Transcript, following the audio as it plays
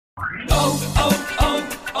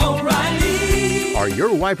O'Reilly. Are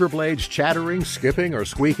your wiper blades chattering, skipping, or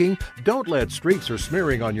squeaking? Don't let streaks or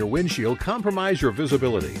smearing on your windshield compromise your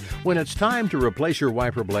visibility. When it's time to replace your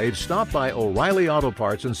wiper blades, stop by O'Reilly Auto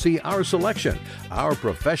Parts and see our selection. Our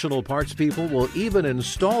professional parts people will even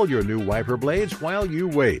install your new wiper blades while you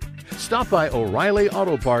wait. Stop by O'Reilly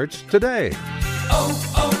Auto Parts today.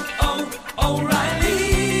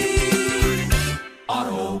 O'Reilly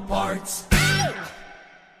Auto Parts.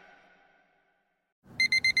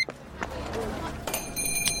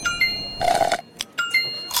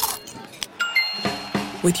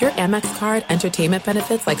 With your Amex card, entertainment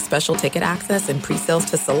benefits like special ticket access and pre-sales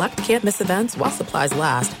to select can't-miss events while supplies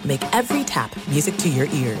last make every tap music to your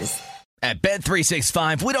ears. At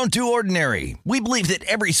Bet365, we don't do ordinary. We believe that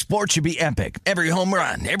every sport should be epic. Every home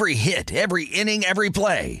run, every hit, every inning, every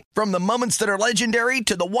play. From the moments that are legendary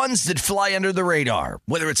to the ones that fly under the radar.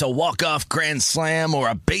 Whether it's a walk-off grand slam or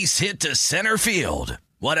a base hit to center field.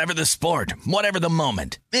 Whatever the sport, whatever the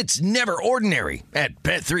moment, it's never ordinary at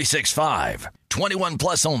Bet365. 21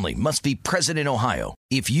 plus only. Must be present in Ohio.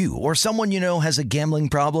 If you or someone you know has a gambling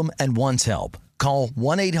problem and wants help, call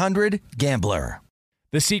 1-800-GAMBLER.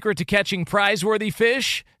 The secret to catching prize-worthy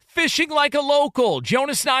fish? Fishing like a local.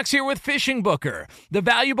 Jonas Knox here with Fishing Booker. The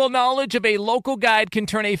valuable knowledge of a local guide can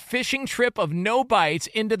turn a fishing trip of no bites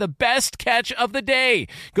into the best catch of the day.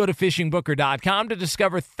 Go to fishingbooker.com to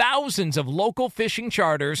discover thousands of local fishing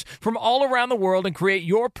charters from all around the world and create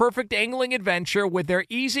your perfect angling adventure with their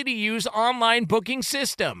easy-to-use online booking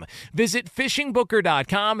system. Visit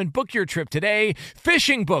fishingbooker.com and book your trip today.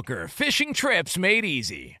 Fishing Booker. Fishing trips made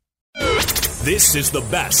easy. This is the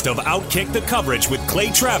best of Outkick the coverage with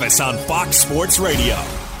Clay Travis on Fox Sports Radio.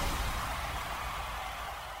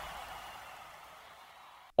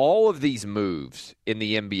 All of these moves in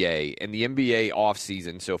the NBA, and the NBA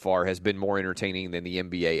offseason so far has been more entertaining than the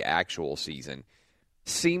NBA actual season,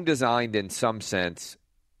 seem designed in some sense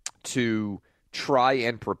to try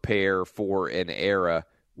and prepare for an era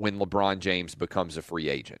when LeBron James becomes a free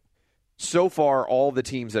agent. So far, all the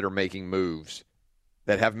teams that are making moves,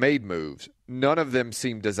 that have made moves, none of them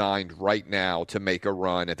seem designed right now to make a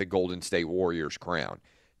run at the Golden State Warriors crown.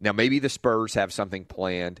 Now, maybe the Spurs have something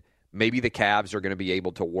planned. Maybe the Cavs are going to be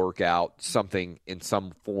able to work out something in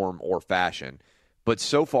some form or fashion. But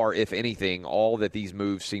so far, if anything, all that these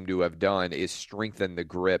moves seem to have done is strengthen the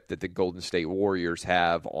grip that the Golden State Warriors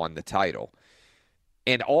have on the title.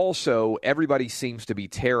 And also, everybody seems to be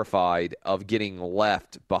terrified of getting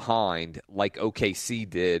left behind like OKC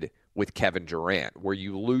did with Kevin Durant, where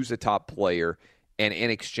you lose a top player and in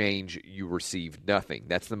exchange you receive nothing.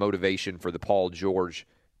 That's the motivation for the Paul George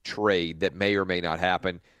trade that may or may not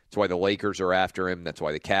happen. That's why the Lakers are after him. That's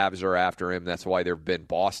why the Cavs are after him. That's why there have been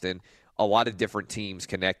Boston. A lot of different teams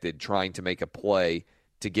connected trying to make a play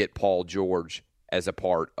to get Paul George as a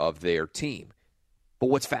part of their team. But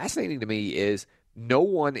what's fascinating to me is no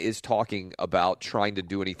one is talking about trying to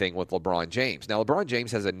do anything with LeBron James. Now, LeBron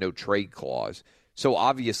James has a no-trade clause, so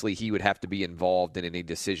obviously he would have to be involved in any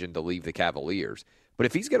decision to leave the Cavaliers. But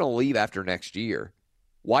if he's going to leave after next year,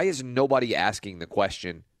 why is nobody asking the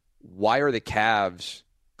question, why are the Cavs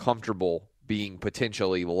comfortable being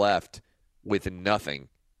potentially left with nothing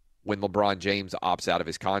when LeBron James opts out of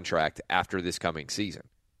his contract after this coming season?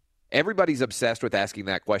 Everybody's obsessed with asking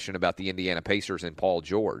that question about the Indiana Pacers and Paul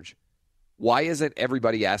George. Why isn't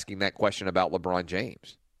everybody asking that question about LeBron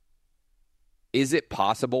James? Is it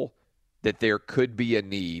possible that there could be a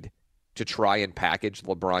need to try and package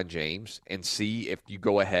LeBron James and see if you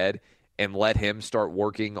go ahead and let him start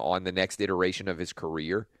working on the next iteration of his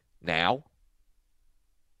career now?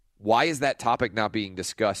 Why is that topic not being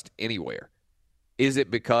discussed anywhere? Is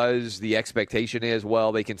it because the expectation is,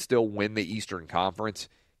 well, they can still win the Eastern Conference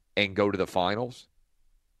and go to the finals,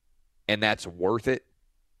 and that's worth it,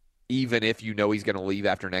 even if you know he's going to leave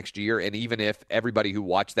after next year, and even if everybody who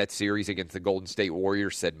watched that series against the Golden State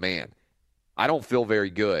Warriors said, man, I don't feel very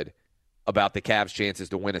good about the Cavs' chances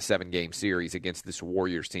to win a 7-game series against this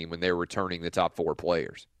Warriors team when they're returning the top 4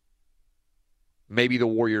 players. Maybe the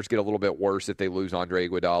Warriors get a little bit worse if they lose Andre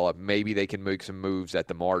Iguodala. Maybe they can make some moves at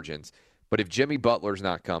the margins. But if Jimmy Butler's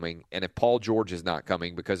not coming, and if Paul George is not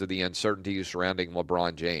coming because of the uncertainty surrounding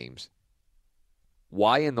LeBron James,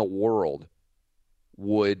 why in the world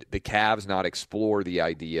would the Cavs not explore the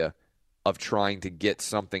idea of trying to get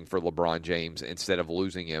something for LeBron James instead of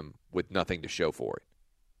losing him with nothing to show for it?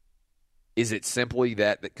 Is it simply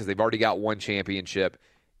that because they've already got one championship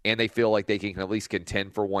and they feel like they can at least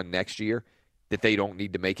contend for one next year, that they don't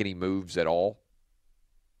need to make any moves at all,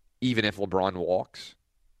 even if LeBron walks?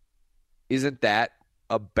 Isn't that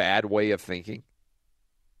a bad way of thinking?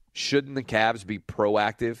 shouldn't the Cavs be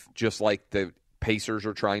proactive, just like the Pacers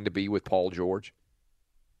are trying to be with Paul George?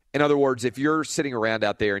 In other words, if you're sitting around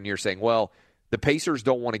out there and you're saying, well, the Pacers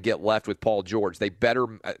don't want to get left with Paul George, they better,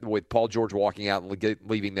 with Paul George walking out and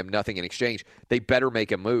leaving them nothing in exchange, they better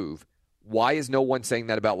make a move. Why is no one saying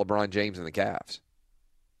that about LeBron James and the Cavs?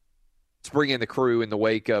 Let's bring in the crew in the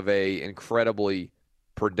wake of a incredibly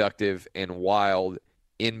productive and wild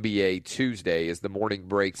NBA Tuesday as the morning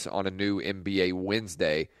breaks on a new NBA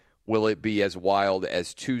Wednesday. Will it be as wild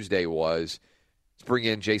as Tuesday was? Let's bring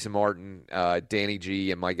in Jason Martin, Danny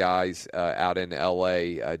G, and my guys out in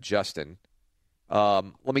L.A., Justin.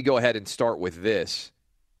 Let me go ahead and start with this.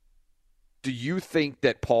 Do you think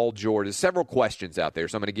that Paul George – there's several questions out there,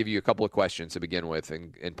 so I'm going to give you a couple of questions to begin with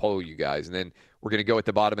and poll you guys. And then we're going to go at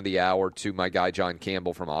the bottom of the hour to my guy John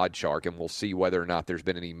Campbell from OddsShark, and we'll see whether or not there's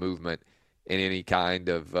been any movement in any kind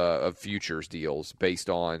of futures deals based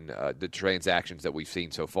on the transactions that we've seen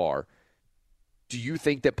so far. Do you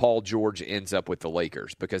think that Paul George ends up with the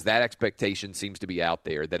Lakers? Because that expectation seems to be out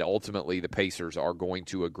there that ultimately the Pacers are going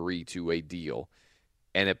to agree to a deal.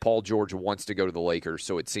 And if Paul George wants to go to the Lakers,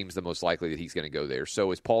 so it seems the most likely that he's going to go there.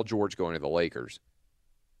 So is Paul George going to the Lakers?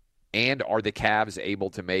 And are the Cavs able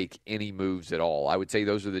to make any moves at all? I would say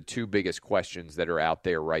those are the two biggest questions that are out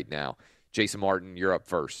there right now. Jason Martin, you're up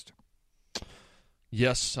first.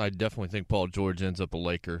 Yes, I definitely think Paul George ends up a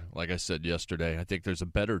Laker. Like I said yesterday, I think there's a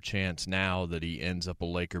better chance now that he ends up a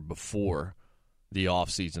Laker before the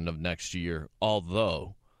offseason of next year,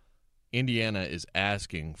 although Indiana is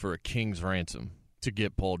asking for a king's ransom to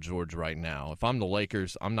get Paul George right now. If I'm the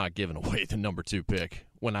Lakers, I'm not giving away the number 2 pick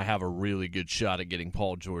when I have a really good shot at getting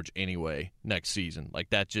Paul George anyway next season.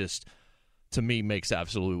 Like, that just, to me, makes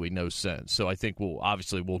absolutely no sense. So I think we'll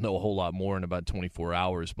know a whole lot more in about 24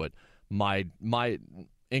 hours, but my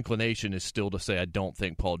inclination is still to say I don't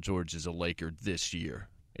think Paul George is a Laker this year.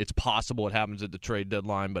 It's possible it happens at the trade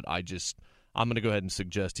deadline, but I'm going to go ahead and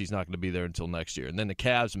suggest he's not going to be there until next year. And then the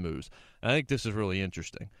Cavs moves. And I think this is really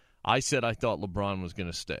interesting. I said I thought LeBron was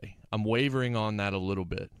going to stay. I'm wavering on that a little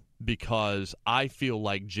bit because I feel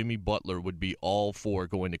like Jimmy Butler would be all for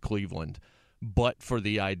going to Cleveland, but for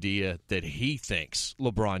the idea that he thinks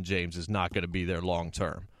LeBron James is not going to be there long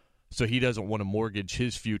term. So he doesn't want to mortgage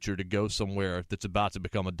his future to go somewhere that's about to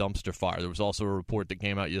become a dumpster fire. There was also a report that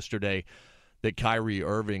came out yesterday that Kyrie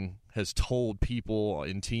Irving has told people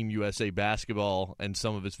in Team USA basketball and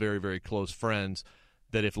some of his very, very close friends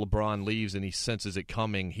that if LeBron leaves and he senses it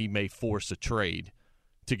coming, he may force a trade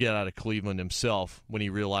to get out of Cleveland himself when he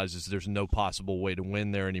realizes there's no possible way to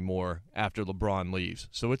win there anymore after LeBron leaves.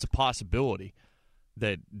 So it's a possibility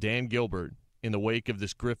that Dan Gilbert, in the wake of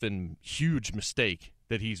this Griffin huge mistake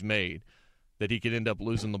that he's made, that he could end up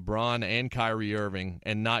losing LeBron and Kyrie Irving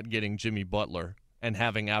and not getting Jimmy Butler and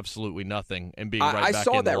having absolutely nothing and being right back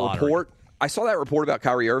in the lottery. I saw that report about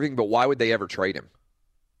Kyrie Irving, but why would they ever trade him?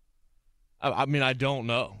 I mean, I don't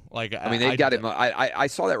know. They've got him. I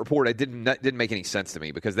saw that report. It didn't make any sense to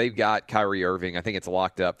me because they've got Kyrie Irving. I think it's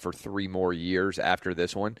locked up for 3 more years after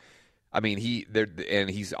this one. I mean,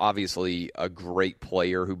 he's obviously a great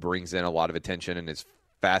player who brings in a lot of attention and is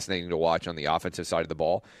fascinating to watch on the offensive side of the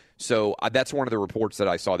ball. So that's one of the reports that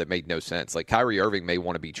I saw that made no sense. Like, Kyrie Irving may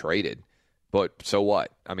want to be traded, but so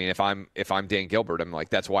what? I mean, if I'm Dan Gilbert, I'm like,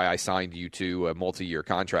 that's why I signed you to a multi-year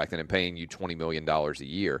contract and I'm paying you $20 million a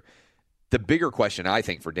year. The bigger question, I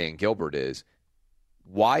think, for Dan Gilbert is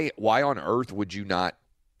why on earth would you not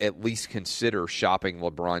at least consider shopping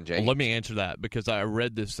LeBron James? Well, let me answer that because I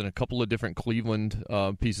read this in a couple of different Cleveland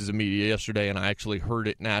pieces of media yesterday, and I actually heard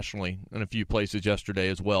it nationally in a few places yesterday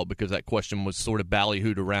as well because that question was sort of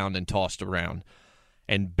ballyhooed around and tossed around.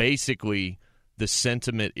 And basically the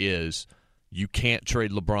sentiment is you can't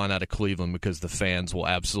trade LeBron out of Cleveland because the fans will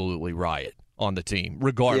absolutely riot on the team,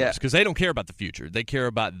 regardless, because they don't care about the future. They care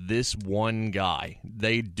about this one guy.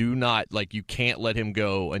 They do not, you can't let him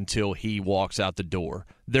go until he walks out the door.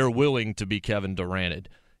 They're willing to be Kevin Duranted.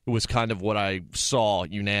 It was kind of what I saw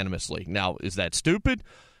unanimously. Now, is that stupid?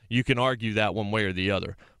 You can argue that one way or the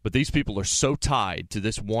other. But these people are so tied to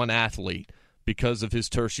this one athlete because of his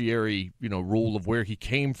tertiary, rule of where he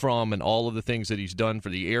came from and all of the things that he's done for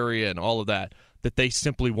the area and all of that, that they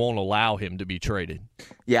simply won't allow him to be traded.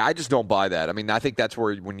 Yeah, I just don't buy that. I mean, I think that's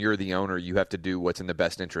where when you're the owner, you have to do what's in the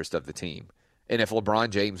best interest of the team. And if LeBron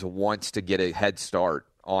James wants to get a head start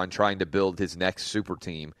on trying to build his next super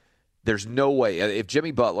team, there's no way. If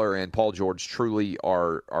Jimmy Butler and Paul George truly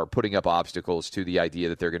are putting up obstacles to the idea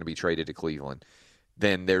that they're going to be traded to Cleveland,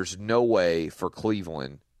 then there's no way for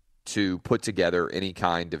Cleveland to put together any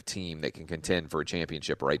kind of team that can contend for a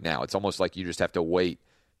championship right now. It's almost like you just have to wait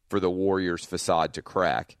for the Warriors' facade to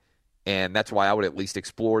crack. And that's why I would at least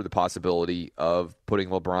explore the possibility of putting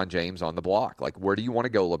LeBron James on the block. Like, where do you want to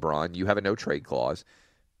go, LeBron? You have a no-trade clause.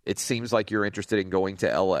 It seems like you're interested in going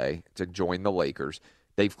to L.A. to join the Lakers.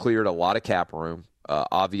 They've cleared a lot of cap room.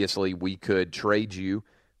 Obviously, we could trade you.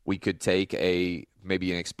 We could take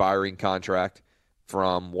maybe an expiring contract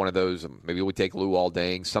from one of those. Maybe we take Luol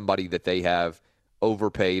Deng, somebody that they have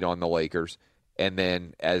overpaid on the Lakers. And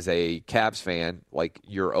then as a Cavs fan, like,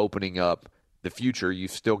 you're opening up the future.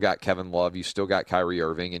 You've still got Kevin Love. You've still got Kyrie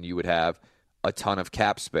Irving. And you would have a ton of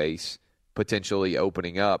cap space potentially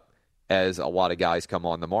opening up as a lot of guys come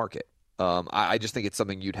on the market. I just think it's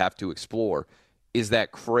something you'd have to explore. Is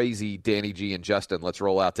that crazy, Danny G and Justin? Let's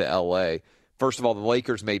roll out to L.A. First of all, the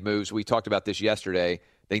Lakers made moves. We talked about this yesterday.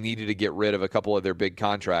 They needed to get rid of a couple of their big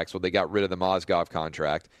contracts. Well, they got rid of the Mozgov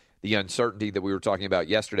contract. The uncertainty that we were talking about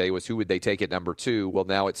yesterday was who would they take at number 2. Well,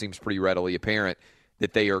 now it seems pretty readily apparent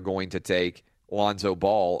that they are going to take Lonzo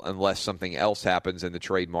Ball unless something else happens in the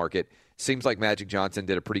trade market. Seems like Magic Johnson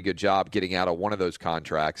did a pretty good job getting out of one of those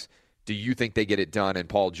contracts. Do you think they get it done and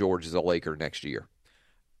Paul George is a Laker next year?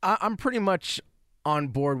 I'm pretty much on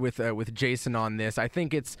board with Jason on this. I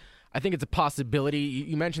think it's a possibility.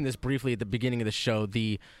 You mentioned this briefly at the beginning of the show.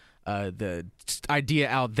 The idea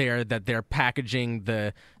out there that they're packaging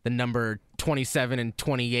the number 27 and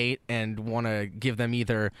 28 and want to give them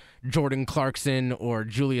either Jordan Clarkson or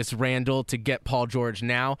Julius Randle to get Paul George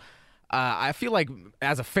now. I feel like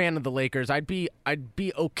as a fan of the Lakers, I'd be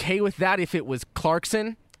okay with that if it was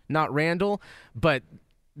Clarkson, not Randle. But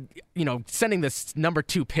sending this number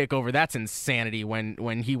 2 pick over, that's insanity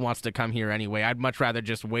when he wants to come here anyway. I'd much rather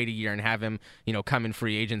just wait a year and have him, come in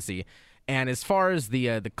free agency. And as far as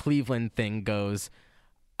the Cleveland thing goes,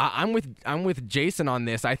 I'm with Jason on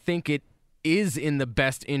this. I think it is in the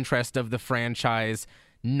best interest of the franchise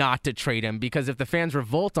not to trade him, because if the fans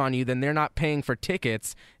revolt on you, then they're not paying for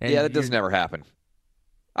tickets. And yeah, that doesn't ever happen.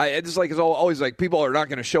 It's always like people are not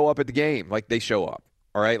going to show up at the game. Like, they show up.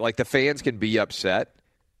 All right, like the fans can be upset,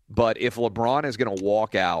 but if LeBron is going to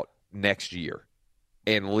walk out next year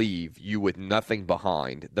and leave you with nothing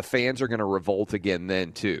behind, the fans are going to revolt again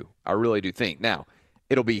then too. I really do think. Now,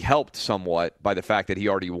 it'll be helped somewhat by the fact that he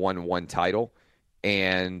already won one title,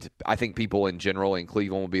 and I think people in general in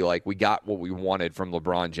Cleveland will be like, we got what we wanted from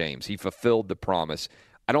LeBron James. He fulfilled the promise.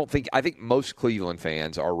 I think most Cleveland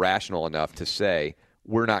fans are rational enough to say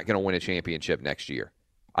we're not going to win a championship next year.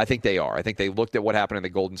 I think they are. I think they looked at what happened in the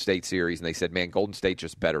Golden State series and they said, man, Golden State's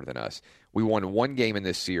just better than us. We won one game in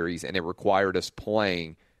this series, and it required us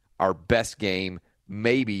playing our best game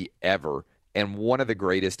maybe ever and one of the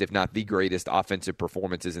greatest, if not the greatest, offensive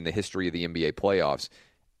performances in the history of the NBA playoffs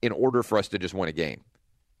in order for us to just win a game.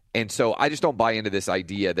 And so I just don't buy into this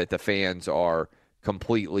idea that the fans are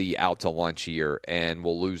completely out to lunch here and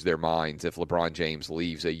will lose their minds if LeBron James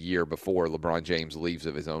leaves a year before LeBron James leaves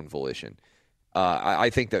of his own volition. I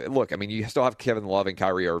think that, look, I mean, you still have Kevin Love and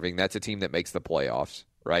Kyrie Irving. That's a team that makes the playoffs,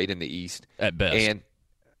 right, in the East. At best. And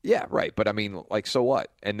yeah, right. But, I mean, like, so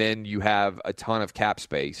what? And then you have a ton of cap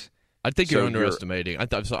space. I think you're underestimating. I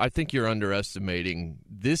think you're underestimating.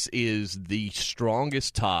 This is the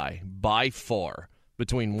strongest tie by far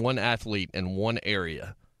between one athlete and one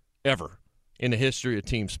area ever in the history of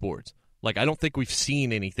team sports. Like, I don't think we've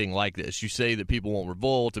seen anything like this. You say that people won't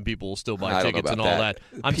revolt and people will still buy tickets and all that.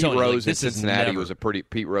 I'm telling you, like, this is never.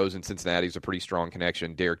 Pete Rose in Cincinnati was a pretty strong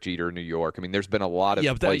connection. Derek Jeter in New York. I mean, there's been a lot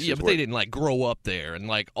of places but they didn't, like, grow up there. And,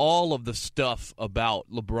 like, all of the stuff about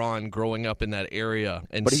LeBron growing up in that area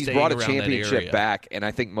and but he's staying brought a around championship that area. back, and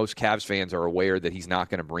I think most Cavs fans are aware that he's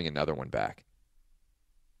not going to bring another one back.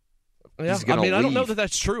 Yeah, I mean, I don't know that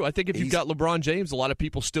that's true. I think if you've got LeBron James, a lot of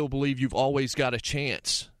people still believe you've always got a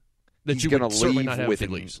chance. He's going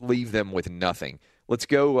to leave them with nothing. Let's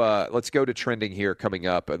go to trending here coming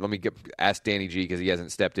up. Let me ask Danny G because he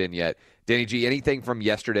hasn't stepped in yet. Danny G, anything from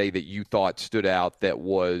yesterday that you thought stood out that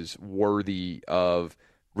was worthy of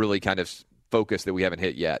really kind of focus that we haven't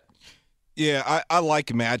hit yet? Yeah, I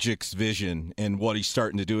like Magic's vision and what he's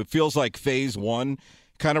starting to do. It feels like phase one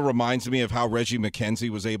kind of reminds me of how Reggie McKenzie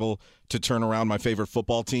was able to turn around my favorite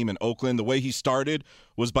football team in Oakland. The way he started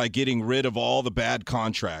was by getting rid of all the bad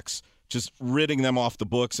contracts, just ridding them off the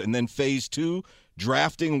books. And then phase two,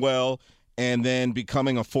 drafting well, and then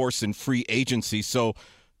becoming a force in free agency. So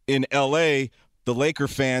in L.A., the Laker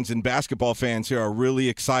fans and basketball fans here are really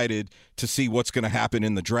excited to see what's going to happen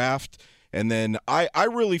in the draft. And then I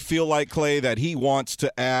really feel like, Clay, that he wants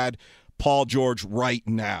to add Paul George right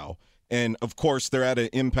now. And, of course, they're at an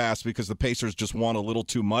impasse because the Pacers just want a little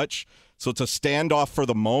too much. So it's a standoff for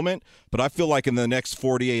the moment, but I feel like in the next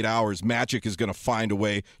 48 hours, Magic is going to find a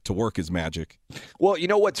way to work his magic. Well, you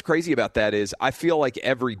know what's crazy about that is I feel like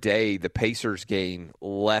every day the Pacers gain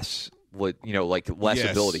less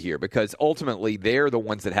ability here because ultimately they're the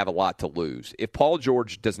ones that have a lot to lose. If Paul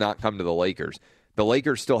George does not come to the Lakers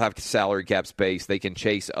still have salary cap space. They can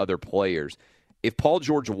chase other players. If Paul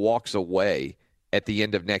George walks away at the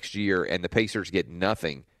end of next year and the Pacers get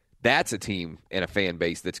nothing, that's a team and a fan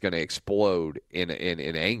base that's going to explode in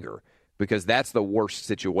anger because that's the worst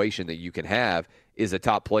situation that you can have is a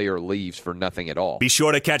top player leaves for nothing at all. Be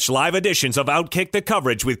sure to catch live editions of Outkick the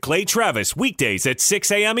Coverage with Clay Travis weekdays at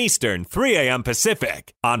 6 a.m. Eastern, 3 a.m.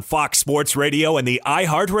 Pacific on Fox Sports Radio and the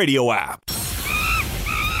iHeartRadio app.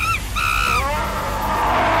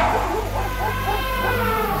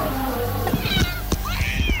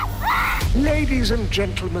 Ladies and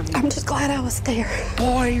gentlemen. I'm just glad I was there.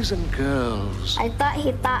 Boys and girls. I thought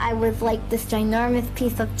he thought I was like this ginormous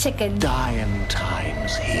piece of chicken. Dying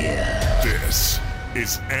times here. This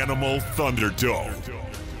is Animal Thunderdome.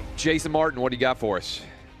 Jason Martin, what do you got for us?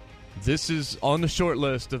 This is on the short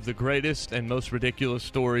list of the greatest and most ridiculous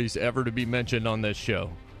stories ever to be mentioned on this show.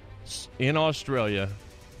 In Australia,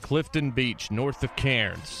 Clifton Beach, north of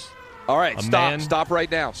Cairns. All right, stop right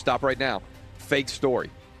now. Stop right now. Fake story.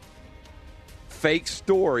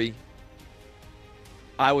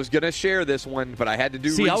 I was going to share this one, but I had to do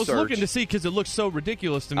research. I was looking to see because it looks so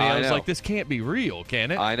ridiculous to me. I was like, this can't be real, can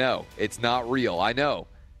it? I know. It's not real. I know.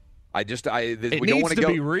 It needs to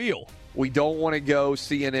be real. We don't want to go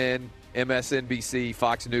CNN, MSNBC,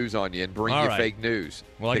 Fox News on you and bring you fake news.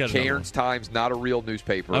 Well, the Cairns Times, not a real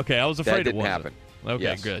newspaper. Okay, I was afraid it didn't happen. Okay,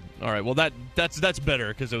 yes. Good. All right, well, that's better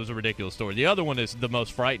because it was a ridiculous story. The other one is the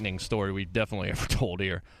most frightening story we've definitely ever told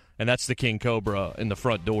here, and that's the king cobra in the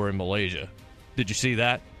front door in Malaysia. Did you see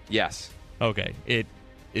that? Yes. Okay, it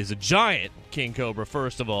is a giant king cobra,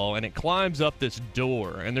 first of all, and it climbs up this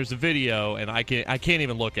door, and there's a video, and I can't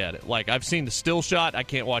even look at it. Like, I've seen the still shot, I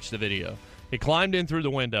can't watch the video. It climbed in through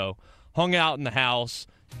the window, hung out in the house,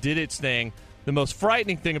 did its thing. The most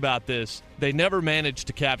frightening thing about this, they never managed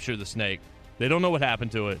to capture the snake. They don't know what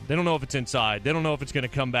happened to it. They don't know if it's inside. They don't know if it's going to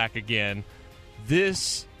come back again.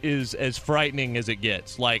 This is as frightening as it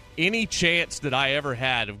gets. Like, any chance that I ever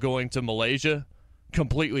had of going to Malaysia,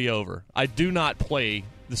 completely over. I do not play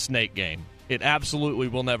the snake game. It absolutely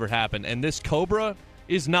will never happen. And this cobra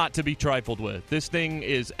is not to be trifled with. This thing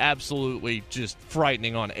is absolutely just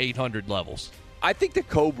frightening on 800 levels. I think the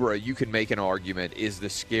cobra, you can make an argument, is the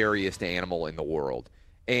scariest animal in the world.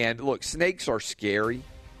 And look, snakes are scary,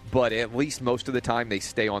 but at least most of the time they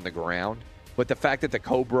stay on the ground. But the fact that the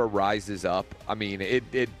cobra rises up, I mean,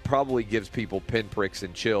 it probably gives people pinpricks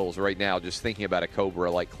and chills right now just thinking about a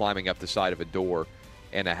cobra like climbing up the side of a door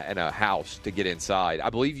in a house to get inside. I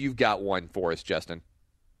believe you've got one for us, Justin.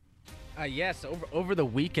 Yes, over the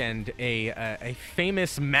weekend, a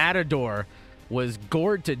famous matador was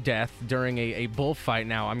gored to death during a bullfight.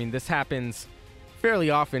 Now, I mean, this happens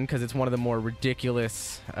fairly often because it's one of the more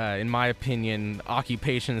ridiculous, in my opinion,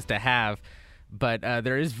 occupations to have. But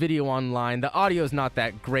there is video online. The audio is not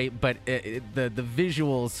that great, but the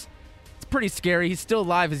visuals, it's pretty scary. He's still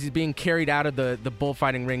alive as he's being carried out of the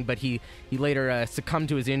bullfighting ring, but he later succumbed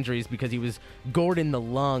to his injuries because he was gored in the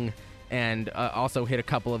lung and also hit a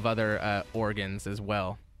couple of other organs as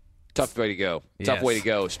well. Tough way to go. Yes. Tough way to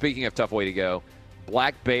go. Speaking of tough way to go,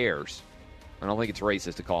 black bears, I don't think it's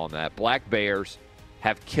racist to call them that, black bears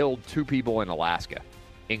have killed 2 people in Alaska,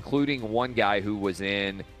 including one guy who was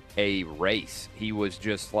in a race. He was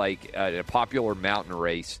just like a popular mountain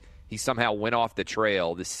race. He somehow went off the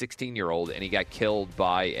trail, this 16-year-old, and he got killed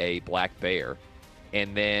by a black bear.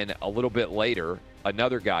 And then a little bit later,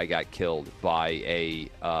 another guy got killed by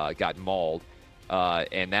got mauled.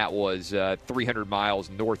 And that was 300 miles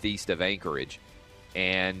northeast of Anchorage.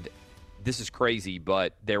 And this is crazy,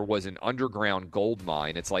 but there was an underground gold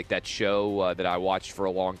mine. It's like that show that I watched for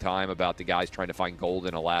a long time about the guys trying to find gold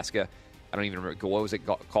in Alaska. I don't even remember. What was it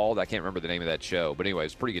called? I can't remember the name of that show. But anyway, it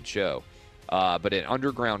was a pretty good show. But an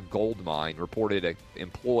underground gold mine reported an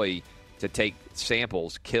employee to take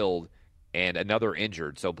samples, killed, and another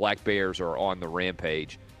injured. So black bears are on the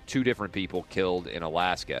rampage. 2 different people killed in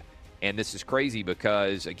Alaska. And this is crazy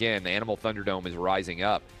because, again, the Animal Thunderdome is rising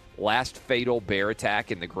up. Last fatal bear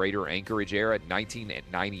attack in the greater Anchorage area,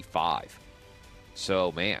 1995.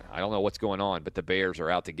 So, man, I don't know what's going on, but the Bears are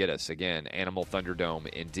out to get us. Again, Animal Thunderdome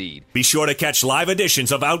indeed. Be sure to catch live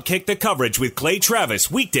editions of Outkick the Coverage with Clay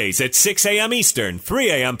Travis weekdays at 6 a.m. Eastern, 3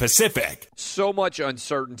 a.m. Pacific. So much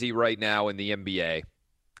uncertainty right now in the NBA.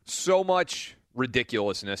 So much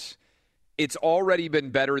ridiculousness. it's already been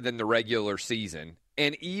better than the regular season.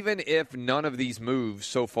 And even if none of these moves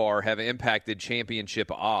so far have impacted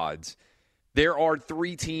championship odds, there are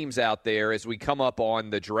 3 teams out there as we come up on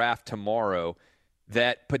the draft tomorrow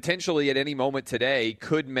that potentially at any moment today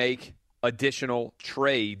could make additional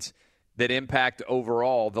trades that impact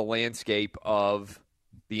overall the landscape of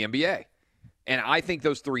the NBA. And I think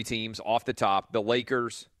those 3 teams off the top, the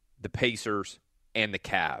Lakers, the Pacers, and the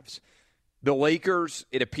Cavs. The Lakers,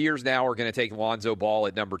 it appears now, are going to take Lonzo Ball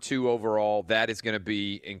at number 2 overall. That is going to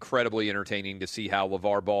be incredibly entertaining to see how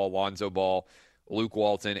LeVar Ball, Lonzo Ball, Luke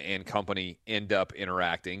Walton, and company end up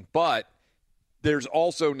interacting. But there's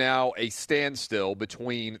also now a standstill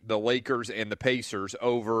between the Lakers and the Pacers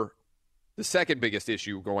over the second biggest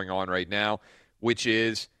issue going on right now, which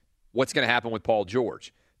is what's going to happen with Paul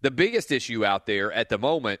George. The biggest issue out there at the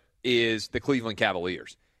moment is the Cleveland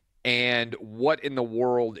Cavaliers. And what in the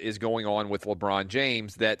world is going on with LeBron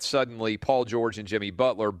James that suddenly Paul George and Jimmy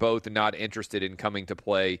Butler both not interested in coming to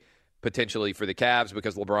play potentially for the Cavs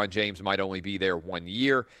because LeBron James might only be there 1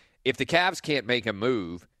 year. If the Cavs can't make a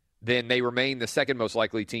move, then they remain the second most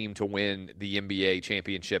likely team to win the NBA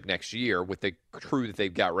championship next year with the crew that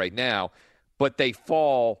they've got right now. But they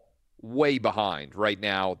fall way behind right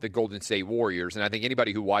now the Golden State Warriors. And I think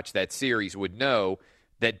anybody who watched that series would know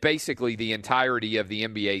that basically the entirety of the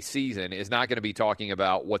NBA season is not going to be talking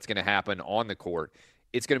about what's going to happen on the court.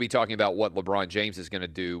 It's going to be talking about what LeBron James is going to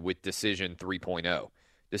do with Decision 3.0.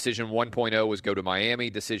 Decision 1.0 was go to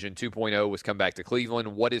Miami. Decision 2.0 was come back to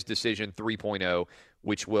Cleveland. What is Decision 3.0,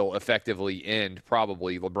 which will effectively end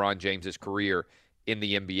probably LeBron James's career in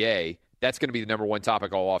the NBA? That's going to be the number one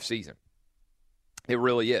topic all offseason. It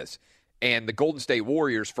really is. And the Golden State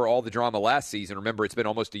Warriors, for all the drama last season, remember it's been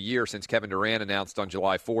almost a year since Kevin Durant announced on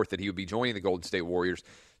July 4th that he would be joining the Golden State Warriors,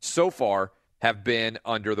 so far have been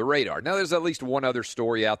under the radar. Now, there's at least one other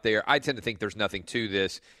story out there. I tend to think there's nothing to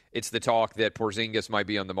this. It's the talk that Porzingis might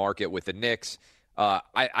be on the market with the Knicks.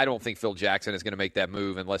 I don't think Phil Jackson is going to make that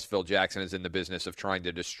move unless Phil Jackson is in the business of trying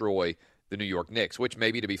to destroy the New York Knicks, which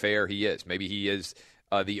maybe, to be fair, he is. Maybe he is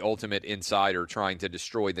the ultimate insider trying to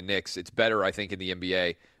destroy the Knicks. It's better, I think, in the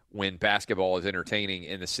NBA when basketball is entertaining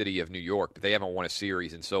in the city of New York. But they haven't won a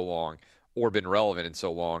series in so long or been relevant in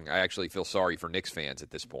so long. I actually feel sorry for Knicks fans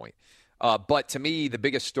at this point. But to me, the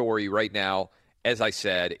biggest story right now, as I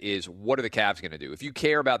said, is what are the Cavs going to do? If you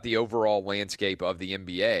care about the overall landscape of the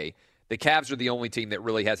NBA, the Cavs are the only team that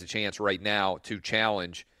really has a chance right now to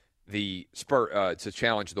challenge the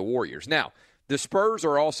Warriors. Now, the Spurs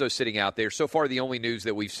are also sitting out there. So far, the only news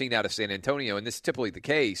that we've seen out of San Antonio, and this is typically the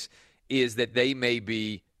case, is that they may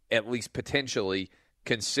be at least potentially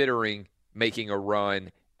considering making a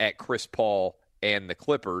run at Chris Paul and the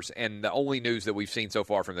Clippers. And the only news that we've seen so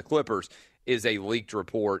far from the Clippers is a leaked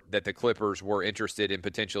report that the Clippers were interested in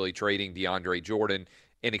potentially trading DeAndre Jordan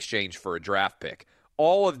in exchange for a draft pick.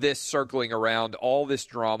 All of this circling around, all this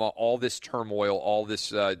drama, all this turmoil, all this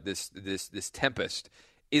tempest,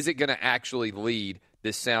 is it going to actually lead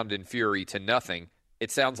this sound and fury to nothing? It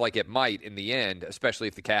sounds like it might in the end, especially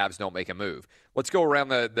if the Cavs don't make a move. Let's go around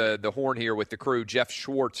the horn here with the crew. Jeff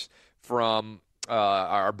Schwartz from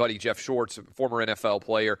our buddy Jeff Schwartz, former NFL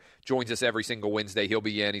player, joins us every single Wednesday. He'll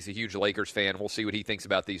be in. He's a huge Lakers fan. We'll see what he thinks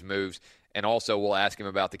about these moves. And also we'll ask him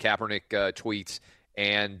about the Kaepernick tweets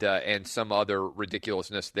and some other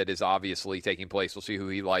ridiculousness that is obviously taking place. We'll see who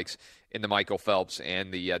he likes in the Michael Phelps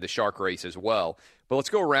and the shark race as well. But let's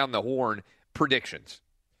go around the horn.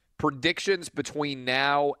 Predictions between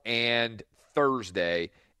now and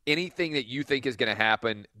Thursday. Anything that you think is going to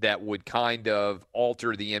happen that would kind of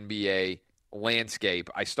alter the NBA landscape?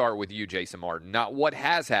 I start with you, Jason Martin. Not what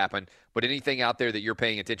has happened, but anything out there that you're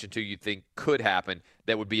paying attention to you think could happen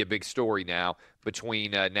that would be a big story now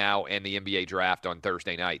between now and the NBA draft on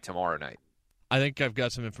Thursday night, tomorrow night. I think I've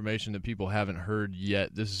got some information that people haven't heard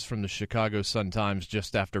yet. This is from the Chicago Sun-Times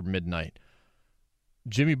just after midnight.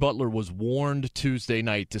 Jimmy Butler was warned Tuesday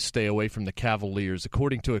night to stay away from the Cavaliers.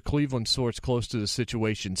 According to a Cleveland source close to the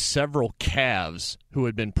situation, several Cavs who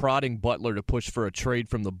had been prodding Butler to push for a trade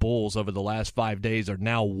from the Bulls over the last 5 days are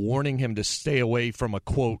now warning him to stay away from a,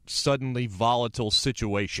 quote, suddenly volatile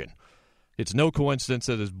situation. It's no coincidence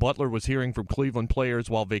that as Butler was hearing from Cleveland players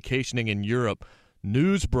while vacationing in Europe,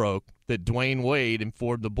 news broke that Dwayne Wade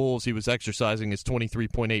informed the Bulls he was exercising his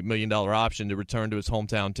 $23.8 million option to return to his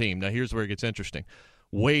hometown team. Now, here's where it gets interesting.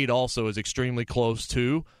 Wade also is extremely close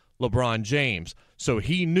to LeBron James, so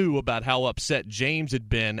he knew about how upset James had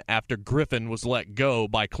been after Griffin was let go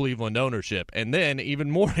by Cleveland ownership. And then,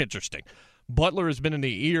 even more interesting, Butler has been in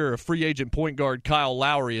the ear of free agent point guard Kyle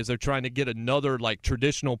Lowry as they're trying to get another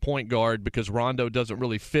traditional point guard because Rondo doesn't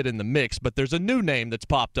really fit in the mix. But there's a new name that's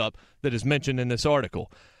popped up that is mentioned in this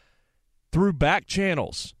article. Through back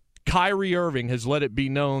channels, Kyrie Irving has let it be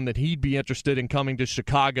known that he'd be interested in coming to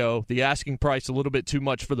Chicago. The asking price a little bit too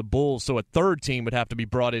much for the Bulls, so a third team would have to be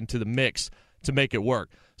brought into the mix to make it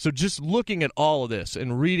work. So just looking at all of this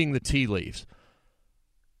and reading the tea leaves,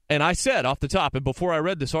 and I said off the top, and before I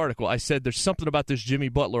read this article, I said there's something about this Jimmy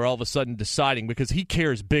Butler all of a sudden deciding, because he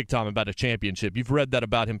cares big time about a championship. You've read that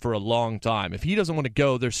about him for a long time. If he doesn't want to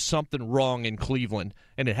go, there's something wrong in Cleveland,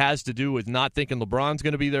 and it has to do with not thinking LeBron's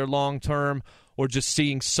going to be there long term or just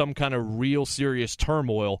seeing some kind of real serious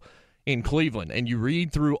turmoil in Cleveland. And you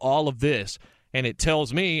read through all of this, and it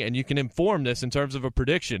tells me, and you can inform this in terms of a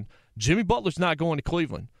prediction, Jimmy Butler's not going to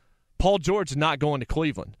Cleveland. Paul George is not going to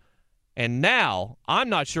Cleveland. And now, I'm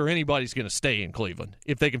not sure anybody's going to stay in Cleveland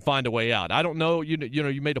if they can find a way out. I don't know.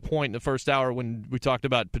 You made a point in the first hour when we talked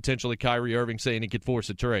about potentially Kyrie Irving saying he could force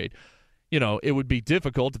a trade. It would be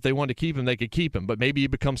difficult. If they wanted to keep him, they could keep him. But maybe he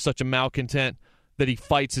becomes such a malcontent that he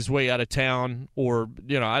fights his way out of town, or,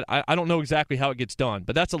 I don't know exactly how it gets done.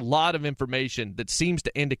 But that's a lot of information that seems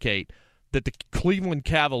to indicate that the Cleveland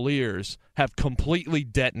Cavaliers have completely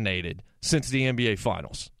detonated since the NBA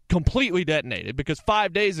Finals. Completely detonated, because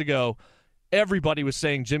 5 days ago, everybody was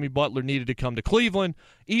saying Jimmy Butler needed to come to Cleveland.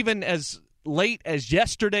 Even as late as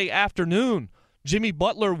yesterday afternoon, Jimmy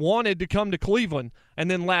Butler wanted to come to Cleveland.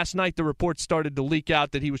 And then last night, the reports started to leak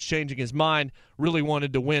out that he was changing his mind, really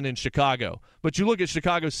wanted to win in Chicago. But you look at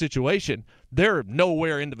Chicago's situation, they're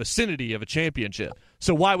nowhere in the vicinity of a championship.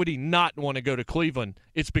 So why would he not want to go to Cleveland?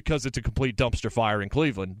 It's because it's a complete dumpster fire in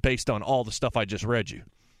Cleveland, based on all the stuff I just read you.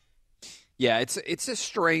 Yeah, it's a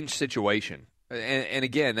strange situation. And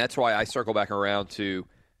again, that's why I circle back around to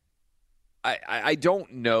I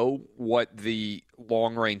don't know what the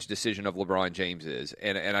long-range decision of LeBron James is,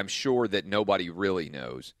 and I'm sure that nobody really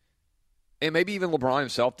knows. And maybe even LeBron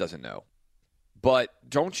himself doesn't know. But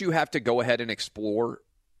don't you have to go ahead and explore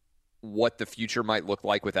what the future might look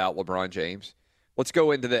like without LeBron James? Let's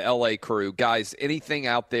go into the LA Crew. Guys, anything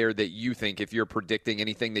out there that you think, if you're predicting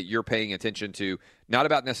anything that you're paying attention to, not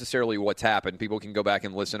about necessarily what's happened. People can go back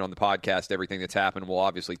and listen on the podcast, everything that's happened. We'll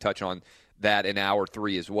obviously touch on that in hour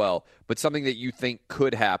 3 as well. But something that you think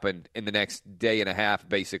could happen in the next day and a half,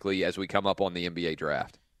 basically, as we come up on the NBA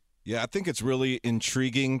draft. Yeah, I think it's really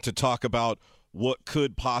intriguing to talk about what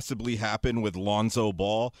could possibly happen with Lonzo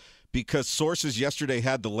Ball, because sources yesterday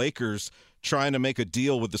had the Lakers trying to make a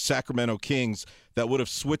deal with the Sacramento Kings that would have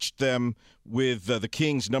switched them with the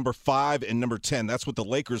Kings number 5 and number 10. That's what the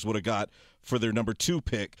Lakers would have got for their number 2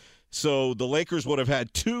 pick. So the Lakers would have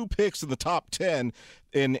had 2 picks in the top 10,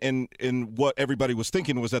 and what everybody was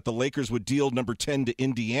thinking was that the Lakers would deal number 10 to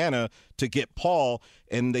Indiana to get Paul,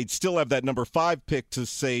 and they'd still have that number 5 pick to,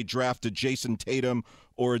 say, draft a Jason Tatum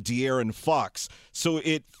or a De'Aaron Fox. So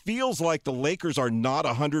it feels like the Lakers are not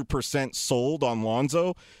 100% sold on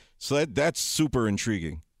Lonzo. So that's super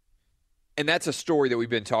intriguing. And that's a story that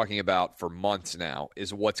we've been talking about for months now,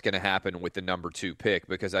 is what's going to happen with the number 2 pick,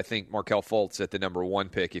 because I think Markelle Fultz at the number 1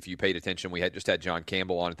 pick, if you paid attention, we had John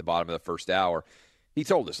Campbell on at the bottom of the first hour. He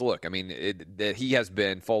told us, look, that he has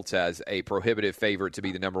been, Fultz has, a prohibitive favorite to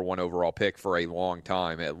be the number 1 overall pick for a long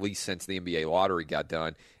time, at least since the NBA lottery got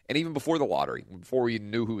done. And even before the lottery, before we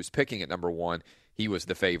knew who was picking at number 1, he was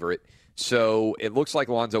the favorite. So it looks like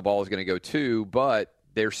Lonzo Ball is going to go 2, but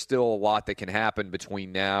there's still a lot that can happen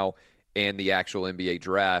between now and the actual NBA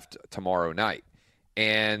draft tomorrow night.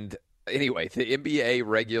 And anyway, the NBA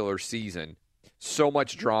regular season, so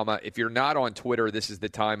much drama. If you're not on Twitter, this is the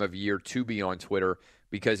time of year to be on Twitter,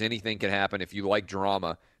 because anything can happen. If you like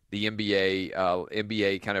drama, the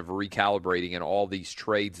NBA kind of recalibrating and all these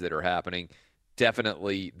trades that are happening,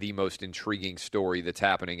 definitely the most intriguing story that's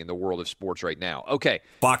happening in the world of sports right now. Okay.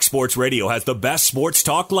 Fox Sports Radio has the best sports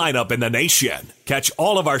talk lineup in the nation. Catch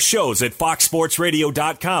all of our shows at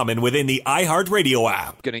foxsportsradio.com and within the iHeartRadio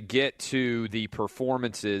app. Going to get to the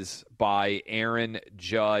performances by Aaron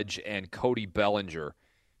Judge and Cody Bellinger.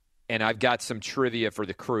 And I've got some trivia for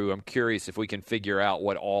the crew. I'm curious if we can figure out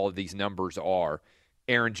what all of these numbers are.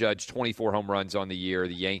 Aaron Judge, 24 home runs on the year,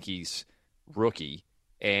 the Yankees rookie.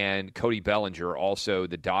 And Cody Bellinger, also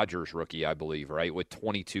the Dodgers rookie, I believe, right, with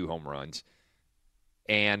 22 home runs.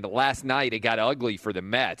 And last night, it got ugly for the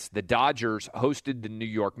Mets. The Dodgers hosted the New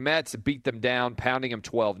York Mets, beat them down, pounding them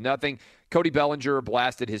 12-0. Cody Bellinger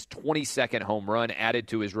blasted his 22nd home run, added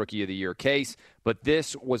to his Rookie of the Year case. But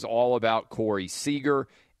this was all about Corey Seager.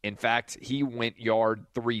 In fact, he went yard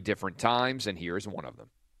 3 different times, and here's one of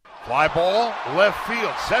them. Fly ball, left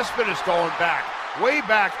field. Cespedes going back. way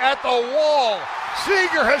back at the wall.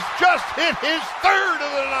 Seager has just hit his third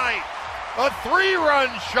of the night. A 3-run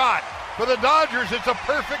shot for the Dodgers. It's a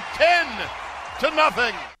perfect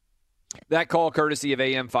 10-0. That call courtesy of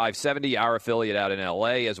AM 570, our affiliate out in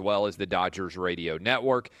L.A., as well as the Dodgers radio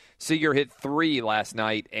network. Seager hit 3 last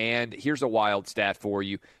night, and here's a wild stat for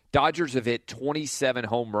you. Dodgers have hit 27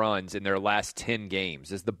 home runs in their last 10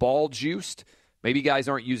 games. Is the ball juiced? Maybe guys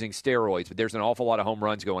aren't using steroids, but there's an awful lot of home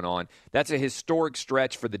runs going on. That's a historic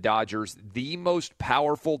stretch for the Dodgers, the most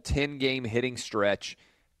powerful 10-game hitting stretch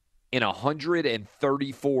in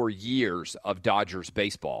 134 years of Dodgers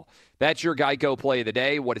baseball. That's your Geico play of the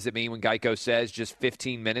day. What does it mean when Geico says just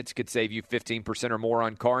 15 minutes could save you 15% or more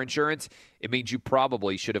on car insurance? It means you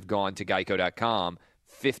probably should have gone to geico.com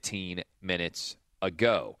 15 minutes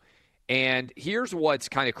ago. And here's what's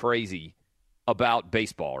kind of crazy about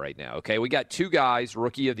baseball right now, okay? We got 2 guys,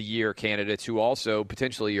 Rookie of the Year candidates, who also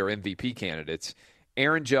potentially are MVP candidates.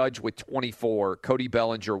 Aaron Judge with 24, Cody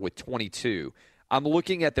Bellinger with 22. I'm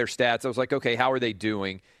looking at their stats. I was like, okay, how are they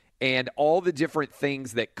doing? And all the different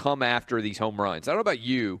things that come after these home runs. I don't know about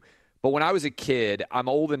you, but when I was a kid, I'm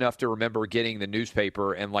old enough to remember getting the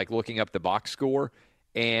newspaper and like looking up the box score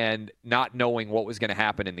and not knowing what was going to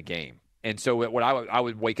happen in the game. And so when I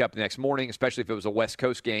would wake up the next morning, especially if it was a West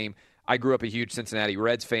Coast game. I grew up a huge Cincinnati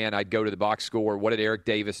Reds fan. I'd go to the box score. What did Eric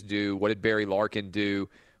Davis do? What did Barry Larkin do?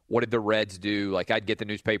 What did the Reds do? Like, I'd get the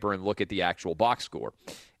newspaper and look at the actual box score.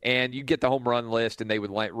 And you'd get the home run list, and they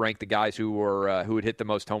would rank the guys who had hit the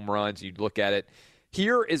most home runs. You'd look at it.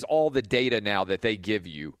 Here is all the data now that they give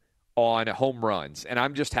you on home runs. And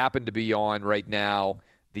I'm just happen to be on right now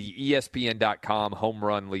the ESPN.com home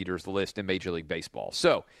run leaders list in Major League Baseball.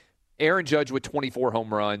 So, Aaron Judge with 24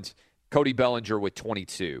 home runs, Cody Bellinger with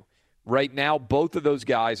 22. Right now, both of those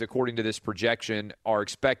guys, according to this projection, are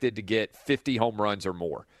expected to get 50 home runs or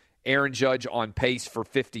more. Aaron Judge on pace for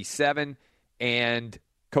 57, and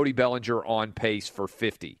Cody Bellinger on pace for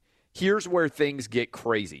 50. Here's where things get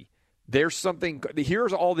crazy. Here's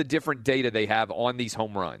all the different data they have on these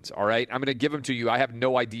home runs, all right? I'm going to give them to you. I have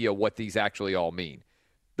no idea what these actually all mean.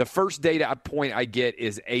 The first data point I get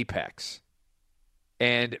is apex.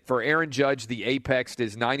 And for Aaron Judge, the apex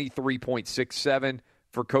is 93.67.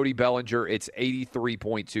 For Cody Bellinger, it's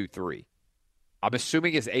 83.23. I'm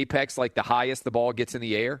assuming is apex like the highest the ball gets in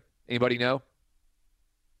the air? Anybody know?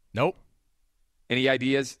 Nope. Any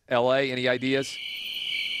ideas? LA, any ideas?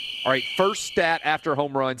 All right, first stat after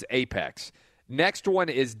home runs, apex. Next one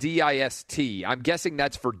is DIST. I'm guessing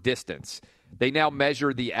that's for distance. They now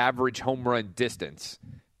measure the average home run distance.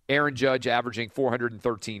 Aaron Judge averaging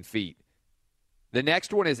 413 feet. The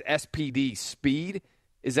next one is SPD, speed.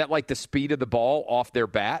 Is that like the speed of the ball off their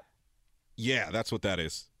bat? Yeah, that's what that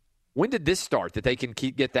is. When did this start that they can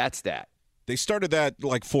get that stat? They started that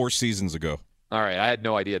like 4 seasons ago. All right, I had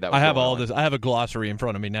no idea that was I have going all on. this. I have a glossary in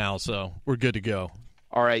front of me now, so we're good to go.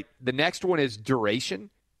 All right, the next one is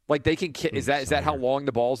duration. Like they can is that how long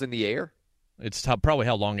the ball's in the air? It's probably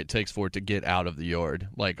how long it takes for it to get out of the yard,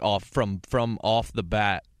 like off from off the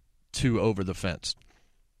bat to over the fence.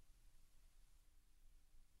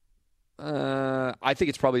 I think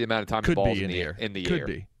it's probably the amount of time the ball's in the air. Could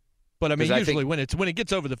be. But I mean, usually when it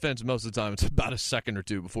gets over the fence, most of the time it's about a second or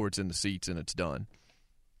two before it's in the seats and it's done.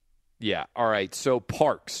 Yeah. All right. So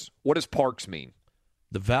parks. What does parks mean?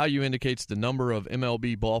 The value indicates the number of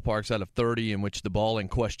MLB ballparks out of 30 in which the ball in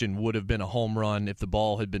question would have been a home run if the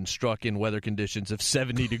ball had been struck in weather conditions of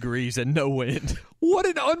 70 degrees and no wind. What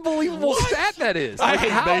an unbelievable stat that is. I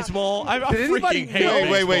hate baseball. I freaking hate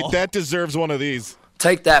baseball. Wait. That deserves one of these.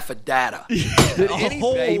 Take that for data. A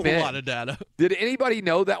whole lot of data. Did anybody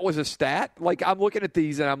know that was a stat? Like, I'm looking at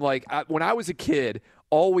these, and I'm like, when I was a kid,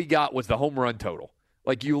 all we got was the home run total.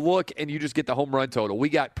 Like, you look, and you just get the home run total. We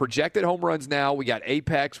got projected home runs now. We got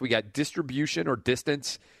apex. We got distribution or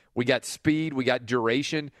distance. We got speed. We got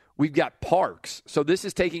duration. We've got parks. So this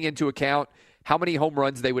is taking into account how many home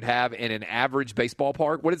runs they would have in an average baseball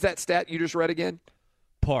park. What is that stat you just read again?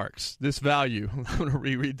 Parks. This value, I'm going to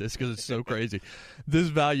reread this because it's so crazy.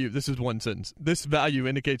 This is one sentence. This value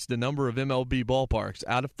indicates the number of MLB ballparks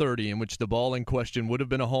out of 30 in which the ball in question would have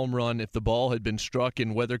been a home run if the ball had been struck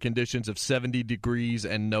in weather conditions of 70 degrees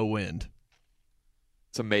and no wind.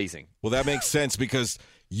 It's amazing. Well, that makes sense because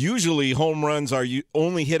usually home runs are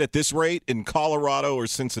only hit at this rate in Colorado or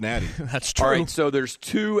Cincinnati. That's true. All right, so there's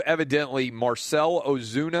two, evidently, Marcell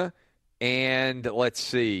Ozuna and, let's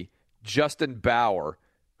see, Justin Bauer,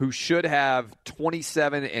 who should have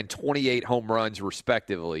 27 and 28 home runs,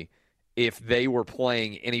 respectively, if they were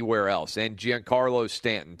playing anywhere else. And Giancarlo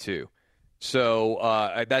Stanton, too. So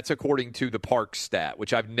that's according to the Parks stat,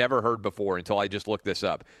 which I've never heard before until I just looked this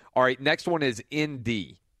up. All right, next one is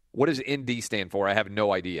ND. What does ND stand for? I have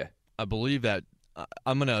no idea. I believe that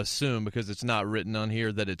I'm going to assume, because it's not written on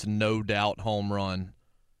here, that it's no doubt home run.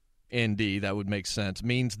 ND, that would make sense.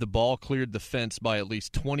 Means the ball cleared the fence by at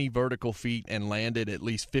least 20 vertical feet and landed at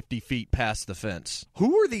least 50 feet past the fence.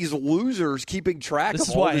 Who are these losers keeping track This of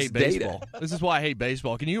is all why I this hate data? baseball. This is why I hate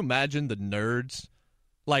baseball. Can you imagine the nerds?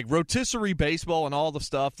 Like rotisserie baseball and all the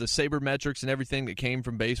stuff, the sabermetrics and everything that came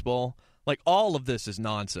from baseball. Like, all of this is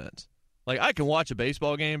nonsense. Like, I can watch a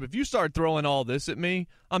baseball game, but if you start throwing all this at me,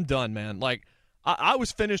 I'm done, man. Like, I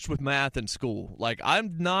was finished with math in school. Like,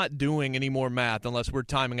 I'm not doing any more math unless we're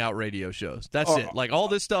timing out radio shows. That's it. Like, all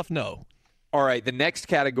this stuff, no. All right, the next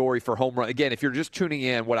category for home run. Again, if you're just tuning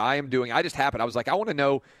in, what I am doing, I was like, I want to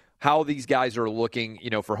know how these guys are looking,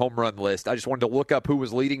 for home run list. I just wanted to look up who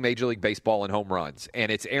was leading Major League Baseball in home runs.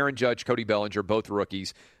 And it's Aaron Judge, Cody Bellinger, both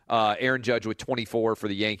rookies. Aaron Judge with 24 for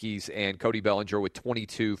the Yankees and Cody Bellinger with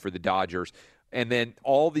 22 for the Dodgers. And then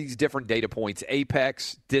all these different data points: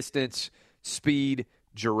 apex, distance, speed,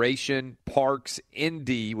 duration, Parks,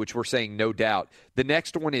 ND, which we're saying no doubt. The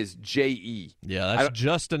next one is JE. Yeah, that's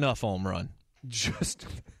just enough home run. Just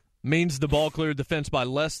means the ball cleared the fence by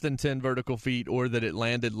less than 10 vertical feet, or that it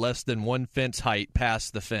landed less than one fence height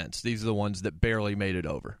past the fence. These are the ones that barely made it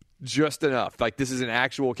over. Just enough. Like, this is an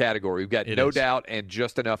actual category. We've got no doubt and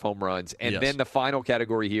just enough home runs. And then the final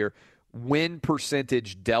category here, win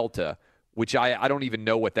percentage delta, which I don't even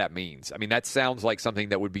know what that means. I mean, that sounds like something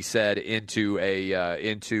that would be said into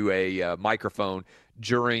a microphone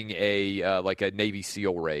during a Navy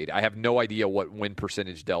SEAL raid. I have no idea what win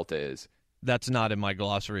percentage delta is. That's not in my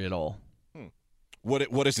glossary at all.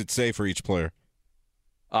 What does it say for each player?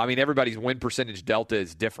 I mean, everybody's win percentage delta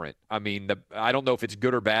is different. I mean, I don't know if it's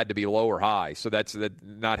good or bad to be low or high, so that's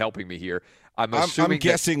not helping me here. I'm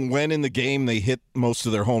guessing when in the game they hit most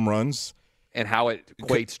of their home runs. And how it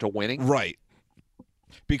equates to winning? Right.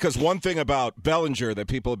 Because one thing about Bellinger that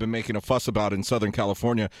people have been making a fuss about in Southern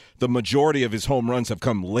California, the majority of his home runs have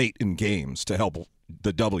come late in games to help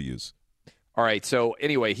the W's. All right, so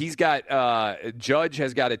anyway, he's got Judge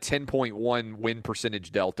has got a 10.1 win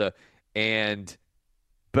percentage delta, and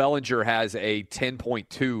Bellinger has a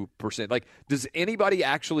 10.2%. Like, does anybody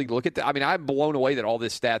actually look at that? I mean, I'm blown away that all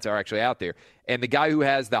these stats are actually out there. And the guy who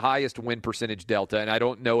has the highest win percentage delta, and I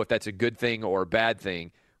don't know if that's a good thing or a bad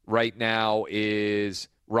thing right now, is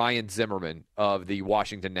Ryan Zimmerman of the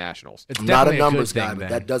Washington Nationals. It's not a numbers guy, but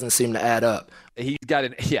that doesn't seem to add up. He's got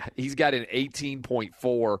an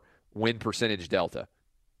 18.4 win percentage delta.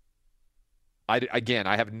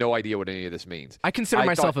 I have no idea what any of this means. I consider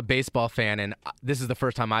myself a baseball fan, and this is the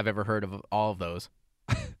first time I've ever heard of all of those.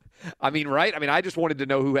 I mean, right? I mean, I just wanted to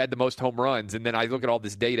know who had the most home runs, and then I look at all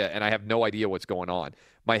this data, and I have no idea what's going on.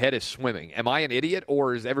 My head is swimming. Am I an idiot,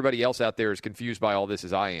 or is everybody else out there as confused by all this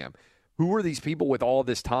as I am? Who are these people with all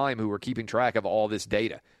this time who are keeping track of all this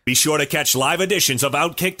data? Be sure to catch live editions of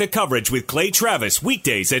Outkick the Coverage with Clay Travis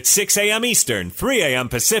weekdays at 6 a.m. Eastern, 3 a.m.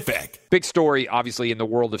 Pacific. Big story, obviously, in the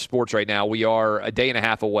world of sports right now. We are a day and a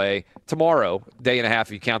half away. Tomorrow, day and a half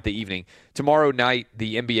if you count the evening. Tomorrow night,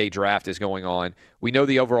 the NBA draft is going on. We know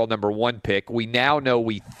the overall number 1 pick. We now know,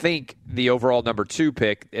 we think, the overall number 2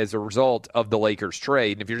 pick as a result of the Lakers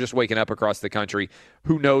trade. And if you're just waking up across the country,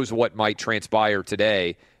 who knows what might transpire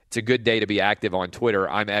today. It's a good day to be active on Twitter.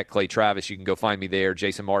 I'm at Clay Travis. You can go find me there.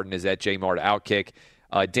 Jason Martin is at JMartOutkick.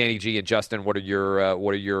 Danny G and Justin, what are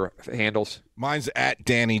your handles? Mine's at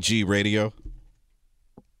Danny G Radio.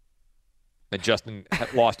 And Justin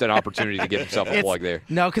lost an opportunity to give himself a plug there.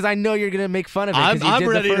 No, because I know you're going to make fun of it. I'm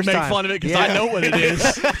ready to make fun of it because I know what it is.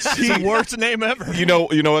 It's the worst name ever. You know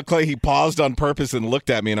what, Clay? He paused on purpose and looked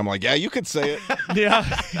at me, and I'm like, yeah, you could say it.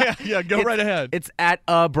 Yeah, go right ahead. It's at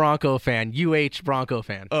a Bronco fan, UH Bronco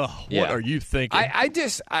fan. Oh, what are you thinking?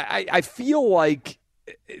 I feel like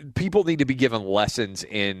people need to be given lessons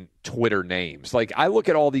in Twitter names. Like, I look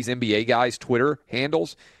at all these NBA guys' Twitter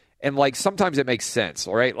handles, and, like, sometimes it makes sense,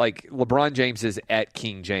 all right? Like, LeBron James is at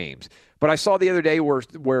King James. But I saw the other day where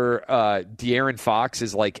De'Aaron Fox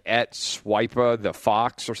is, like, at Swipa the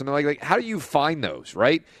Fox or something like that. How do you find those,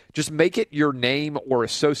 right? Just make it your name or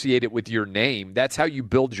associate it with your name. That's how you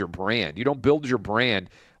build your brand. You don't build your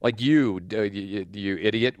brand like you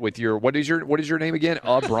idiot, with your what is your name again?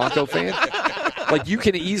 A Bronco fan? Like, you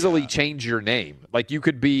can easily change your name. Like, you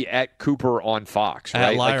could be at Cooper on Fox,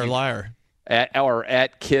 right? At liar.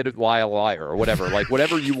 At Kid Liar or whatever. Like,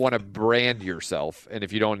 whatever you want to brand yourself. And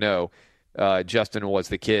if you don't know, Justin was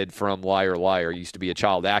the kid from Liar Liar. He used to be a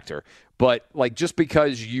child actor. But, like, just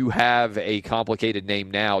because you have a complicated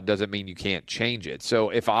name now doesn't mean you can't change it.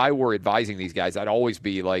 So if I were advising these guys, I'd always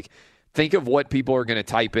be like, think of what people are going to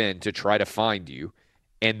type in to try to find you,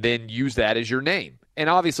 and then use that as your name. And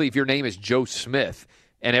obviously, if your name is Joe Smith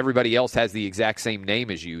and everybody else has the exact same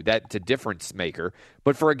name as you, that's a difference maker.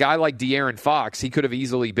 But for a guy like De'Aaron Fox, he could have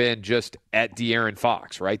easily been just at De'Aaron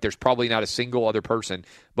Fox, right? There's probably not a single other person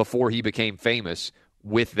before he became famous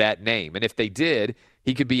with that name. And if they did,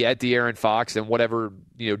 he could be at De'Aaron Fox and whatever,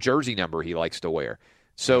 jersey number he likes to wear.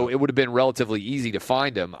 So it would have been relatively easy to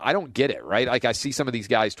find him. I don't get it, right? Like, I see some of these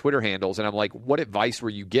guys' Twitter handles, and I'm like, what advice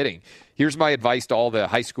were you getting? Here's my advice to all the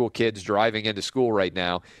high school kids driving into school right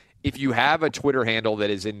now. If you have a Twitter handle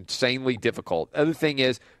that is insanely difficult, other thing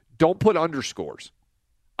is, don't put underscores.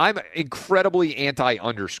 I'm incredibly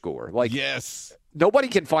anti-underscore. Like, yes. Nobody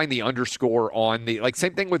can find the underscore on the, like,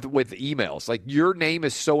 same thing with emails. Like, your name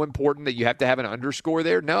is so important that you have to have an underscore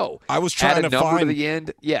there. No. I was trying to find the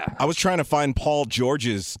end. Yeah. I was trying to find Paul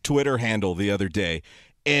George's Twitter handle the other day,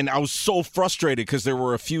 and I was so frustrated because there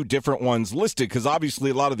were a few different ones listed, because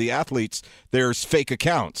obviously a lot of the athletes, there's fake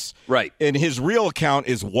accounts. Right. And his real account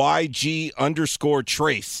is YG_Trace.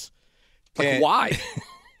 Like, why?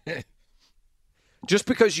 Just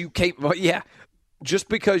because you came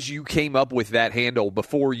up with that handle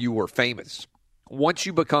before you were famous. Once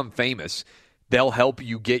you become famous, they'll help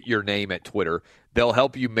you get your name at Twitter. They'll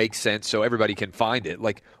help you make sense so everybody can find it.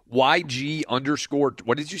 Like, YG_,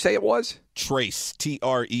 what did you say it was? Trace,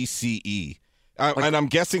 Trece. And I'm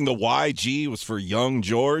guessing the YG was for Young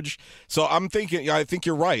George. So I think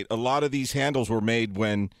you're right. A lot of these handles were made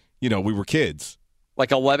when, we were kids.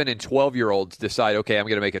 Like 11 and 12-year-olds decide, okay, I'm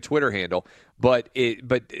going to make a Twitter handle. But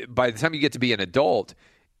by the time you get to be an adult,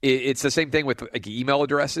 it's the same thing with, like, email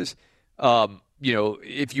addresses.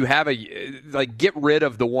 If you have get rid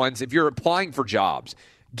of the ones, if you're applying for jobs,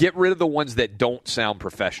 get rid of the ones that don't sound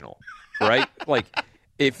professional, right? Like,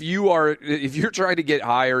 if you're trying to get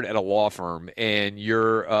hired at a law firm and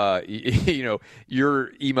your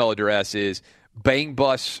email address is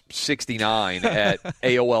bangbus69 at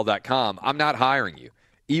AOL.com, I'm not hiring you.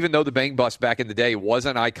 Even though the Bang Bus back in the day was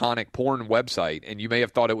an iconic porn website, and you may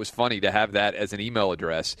have thought it was funny to have that as an email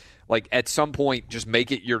address, like, at some point, just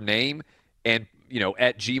make it your name, and,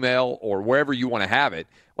 at Gmail or wherever you want to have it,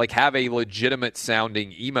 like, have a legitimate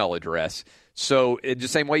sounding email address. So in the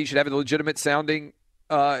same way, you should have a legitimate sounding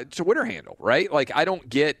Twitter handle, right? Like, I don't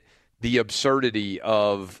get the absurdity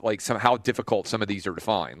of, like, how difficult some of these are to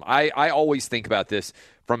find. I always think about this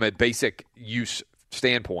from a basic use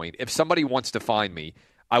standpoint. If somebody wants to find me,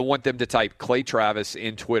 I want them to type Clay Travis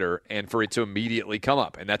in Twitter and for it to immediately come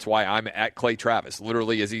up. And that's why I'm at Clay Travis,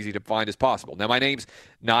 literally as easy to find as possible. Now, my name's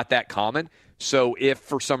not that common, so if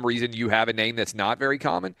for some reason you have a name that's not very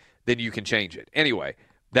common, then you can change it. Anyway,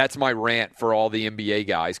 that's my rant for all the NBA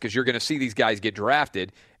guys, because you're going to see these guys get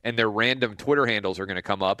drafted and their random Twitter handles are going to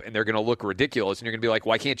come up and they're going to look ridiculous. And you're going to be like,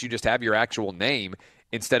 why can't you just have your actual name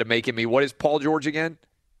instead of making me, what is Paul George again?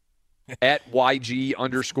 At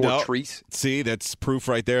YG_Trace. See, that's proof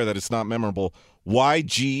right there that it's not memorable.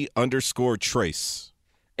 YG_Trace.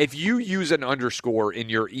 If you use an underscore in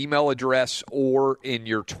your email address or in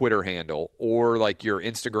your Twitter handle or like your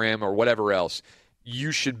Instagram or whatever else,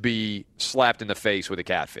 you should be slapped in the face with a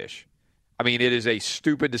catfish. I mean, it is a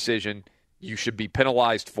stupid decision. You should be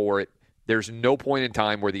penalized for it. There's no point in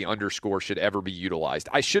time where the underscore should ever be utilized.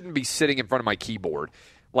 I shouldn't be sitting in front of my keyboard,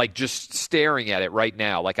 like just staring at it right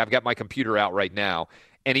now. Like I've got my computer out right now,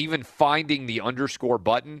 and even finding the underscore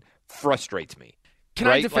button frustrates me. Can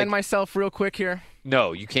I defend myself real quick here?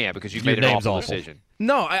 No, you can't, because you've made an awful decision.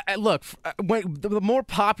 No, I look, the more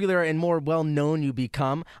popular and more well-known you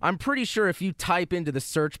become, I'm pretty sure if you type into the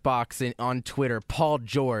search box on Twitter, Paul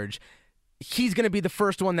George, he's going to be the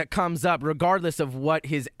first one that comes up, regardless of what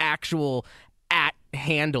his actual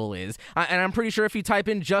handle is. And I'm pretty sure if you type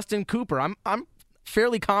in Justin Cooper, I'm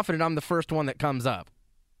fairly confident I'm the first one that comes up.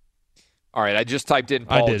 All right, I just typed in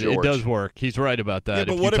Paul George. It does work. He's right about that. Yeah,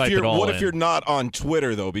 but what if you're not on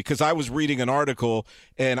Twitter, though? Because I was reading an article,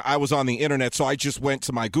 and I was on the internet, so I just went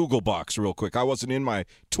to my Google box real quick. I wasn't in my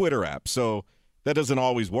Twitter app, so that doesn't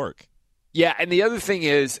always work. Yeah, and the other thing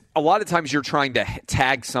is, a lot of times you're trying to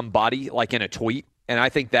tag somebody, like in a tweet, and I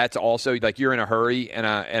think that's also, like, you're in a hurry, and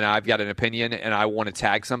I've got an opinion, and I want to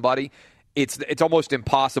tag somebody. It's almost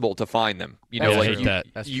impossible to find them. You know,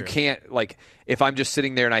 you can't, like, if I'm just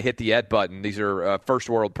sitting there and I hit the ed button, these are first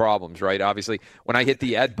world problems, right? Obviously, when I hit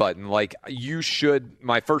the ed button, like,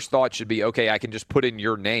 my first thought should be, okay, I can just put in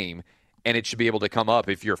your name and it should be able to come up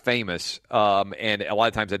if you're famous. And a lot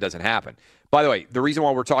of times that doesn't happen. By the way, the reason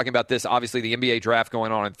why we're talking about this, obviously the NBA draft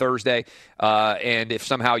going on Thursday, and if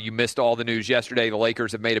somehow you missed all the news yesterday, the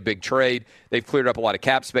Lakers have made a big trade. They've cleared up a lot of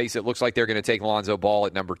cap space. It looks like they're going to take Lonzo Ball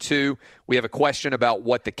at number 2. We have a question about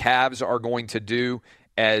what the Cavs are going to do,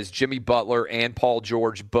 as Jimmy Butler and Paul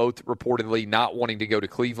George both reportedly not wanting to go to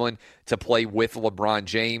Cleveland to play with LeBron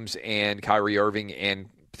James and Kyrie Irving, and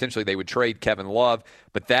potentially they would trade Kevin Love,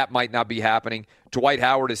 but that might not be happening. Dwight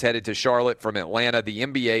Howard is headed to Charlotte from Atlanta. The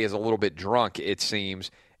NBA is a little bit drunk, it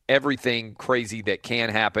seems. Everything crazy that can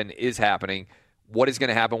happen is happening. What is going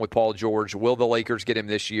to happen with Paul George? Will the Lakers get him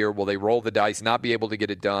this year? Will they roll the dice, not be able to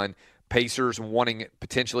get it done? Pacers wanting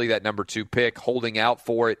potentially that number 2 pick, holding out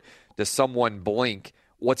for it. Does someone blink?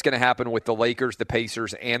 What's going to happen with the Lakers, the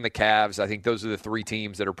Pacers, and the Cavs? I think those are the 3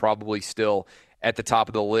 teams that are probably still at the top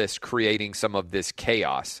of the list, creating some of this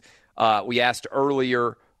chaos. We asked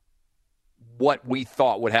earlier what we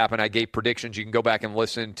thought would happen. I gave predictions. You can go back and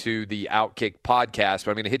listen to the Outkick podcast,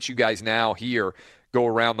 but I'm going to hit you guys now here, go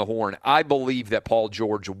around the horn. I believe that Paul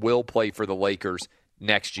George will play for the Lakers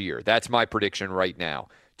next year. That's my prediction right now.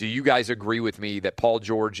 Do you guys agree with me that Paul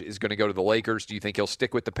George is going to go to the Lakers? Do you think he'll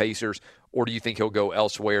stick with the Pacers, or do you think he'll go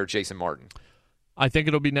elsewhere? Jason Martin. I think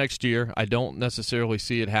it'll be next year. I don't necessarily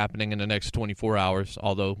see it happening in the next 24 hours,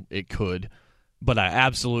 although it could. But I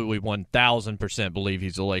absolutely 1,000% believe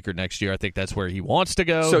he's a Laker next year. I think that's where he wants to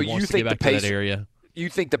go. So he wants you think to get back to that area. You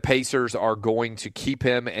think the Pacers are going to keep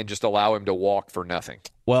him and just allow him to walk for nothing?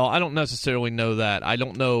 Well, I don't necessarily know that. I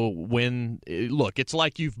don't know when. Look, it's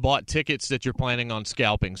like you've bought tickets that you're planning on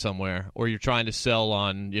scalping somewhere, or you're trying to sell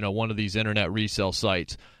on one of these internet resale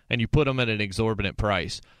sites, and you put them at an exorbitant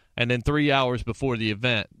price. And then 3 hours before the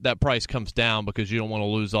event, that price comes down because you don't want to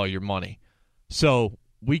lose all your money. So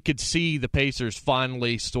we could see the Pacers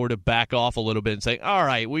finally sort of back off a little bit and say, all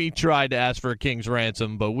right, we tried to ask for a king's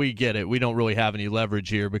ransom, but we get it. We don't really have any leverage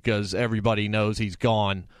here because everybody knows he's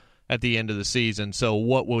gone at the end of the season. So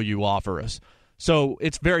what will you offer us? So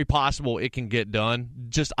it's very possible it can get done.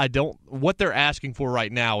 Just what they're asking for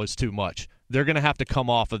right now is too much. They're going to have to come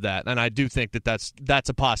off of that, and I do think that that's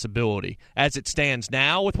a possibility. As it stands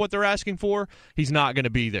now with what they're asking for, he's not going to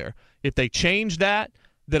be there. If they change that,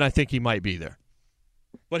 then I think he might be there.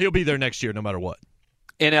 But he'll be there next year no matter what.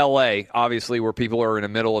 In L.A., obviously, where people are in the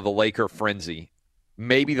middle of the Laker frenzy,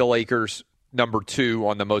 maybe the Lakers number 2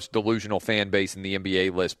 on the most delusional fan base in the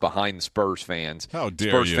NBA list behind Spurs fans. How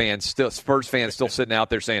dare you? Spurs fans still sitting out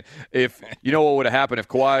there saying, if you know what would have happened if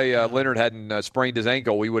Kawhi Leonard hadn't sprained his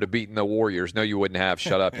ankle, we would have beaten the Warriors. No, you wouldn't have.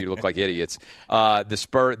 Shut up. You look like idiots.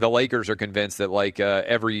 The Lakers are convinced that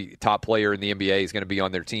every top player in the NBA is going to be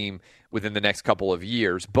on their team within the next couple of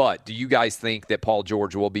years. But do you guys think that Paul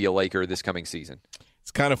George will be a Laker this coming season? It's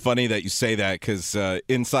kind of funny that you say that because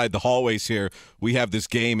inside the hallways here, we have this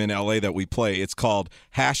game in L.A. that we play. It's called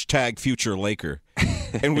 #FutureLaker.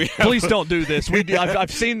 And Please don't do this.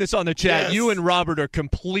 I've seen this on the chat. Yes. You and Robert are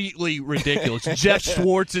completely ridiculous. Jeff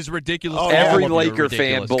Schwartz is ridiculous. Every Laker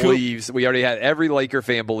fan believes we already had. Every Laker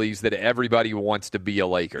fan believes that everybody wants to be a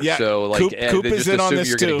Laker. Yeah, so Coop they is just in on assume this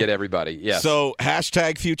you're going to get everybody. Yes. So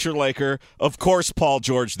 #FutureLaker. Of course, Paul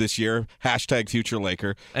George this year.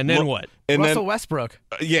 #FutureLaker. And then what? And Russell Westbrook.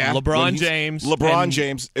 Yeah. LeBron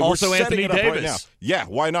James. Also Anthony Davis. Right now. Yeah.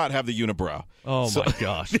 Why not have the unibrow? Oh, my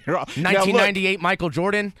gosh. 1998 Michael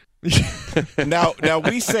Jordan. Now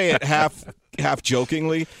we say it half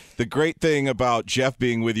jokingly. The great thing about Jeff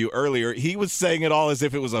being with you earlier, he was saying it all as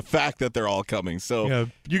if it was a fact that they're all coming. So yeah,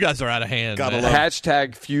 you guys are out of hand.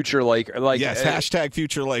 #FutureLaker. Yes,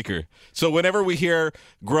 #FutureLaker. So whenever we hear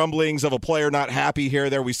grumblings of a player not happy here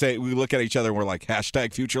or there, we look at each other and we're like,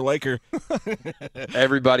 #FutureLaker.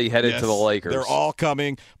 Everybody headed to the Lakers. They're all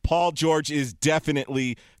coming. Paul George is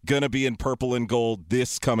definitely going to be in purple and gold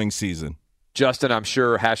this coming season. Justin, I'm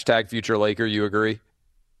sure #FutureLaker. You agree?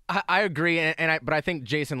 I agree, but I think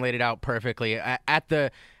Jason laid it out perfectly.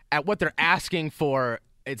 At what they're asking for,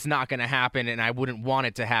 it's not going to happen, and I wouldn't want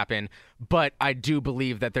it to happen. But I do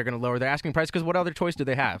believe that they're going to lower their asking price because what other choice do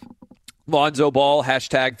they have? Lonzo Ball,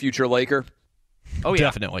 #FutureLaker. Oh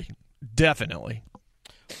yeah, definitely.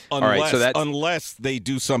 Unless they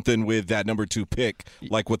do something with that number 2 pick,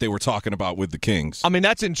 like what they were talking about with the Kings. I mean,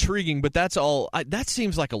 that's intriguing, but that's all. That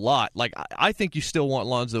seems like a lot. I think you still want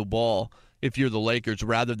Lonzo Ball if you're the Lakers,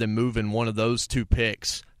 rather than moving one of those 2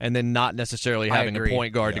 picks and then not necessarily having a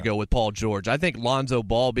point guard to go with Paul George. I think Lonzo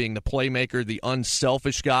Ball being the playmaker, the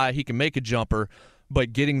unselfish guy, he can make a jumper,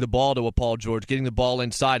 but getting the ball to a Paul George, getting the ball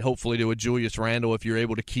inside, hopefully to a Julius Randle if you're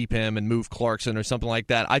able to keep him and move Clarkson or something like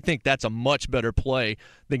that. I think that's a much better play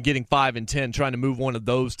than getting 5 and 10, trying to move one of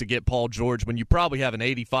those to get Paul George when you probably have an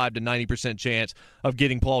 85 to 90% chance of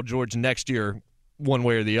getting Paul George next year one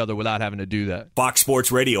way or the other without having to do that. Fox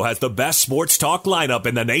Sports Radio has the best sports talk lineup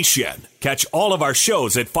in the nation. Catch all of our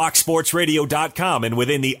shows at foxsportsradio.com and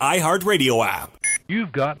within the iHeartRadio app.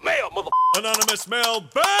 You've got mail, Anonymous mail,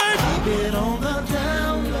 babe! Keep it on the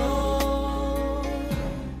down low.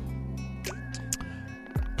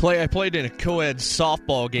 I played in a co-ed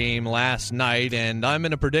softball game last night, and I'm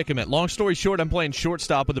in a predicament. Long story short, I'm playing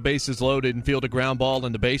shortstop with the bases loaded and field a ground ball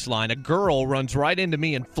in the baseline. A girl runs right into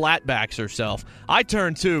me and flatbacks herself. I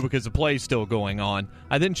turn too because the play's still going on.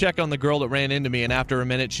 I then check on the girl that ran into me, and after a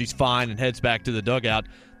minute, she's fine and heads back to the dugout.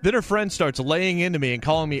 Then her friend starts laying into me and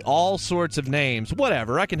calling me all sorts of names.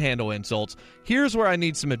 Whatever, I can handle insults. Here's where I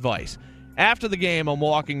need some advice. After the game, I'm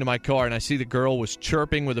walking to my car, and I see the girl was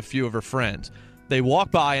chirping with a few of her friends. They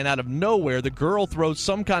walk by, and out of nowhere, the girl throws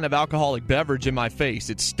some kind of alcoholic beverage in my face.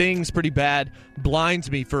 It stings pretty bad,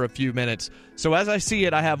 blinds me for a few minutes. So as I see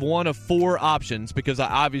it, I have one of 4 options because I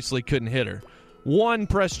obviously couldn't hit her. 1,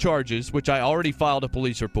 press charges, which I already filed a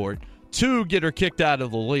police report. 2, get her kicked out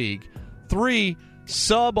of the league. 3,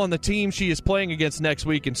 sub on the team she is playing against next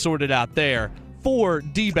week and sort it out there. 4,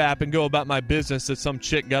 DBAP and go about my business that some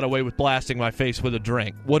chick got away with blasting my face with a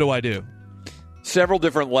drink. What do I do? Several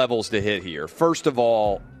different levels to hit here. First of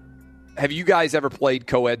all, have you guys ever played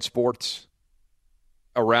co-ed sports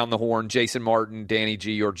around the horn? Jason Martin, Danny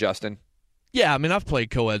G, or Justin? Yeah, I mean, I've played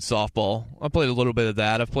co-ed softball. I played a little bit of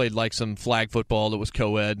that. I've played like some flag football that was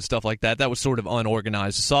co-ed and stuff like that. That was sort of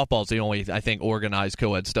unorganized. Softball's the only, I think, organized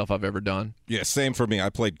co-ed stuff I've ever done. Yeah, same for me. I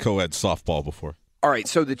played co-ed softball before. All right,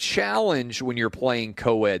 so the challenge when you're playing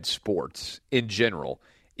co-ed sports in general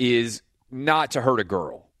is not to hurt a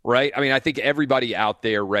girl. Right? I mean, I think everybody out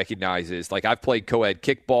there recognizes, like, I've played co-ed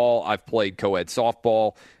kickball, I've played co-ed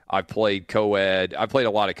softball, I've played a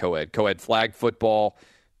lot of co-ed flag football.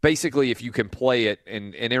 Basically, if you can play it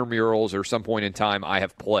in intramurals or some point in time, I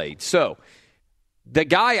have played. So, the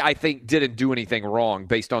guy, I think, didn't do anything wrong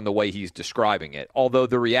based on the way he's describing it, although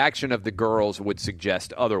the reaction of the girls would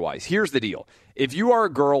suggest otherwise. Here's the deal. If you are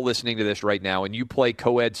a girl listening to this right now and you play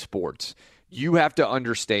co-ed sports, you have to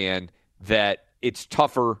understand that it's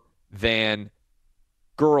tougher than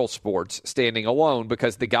girl sports standing alone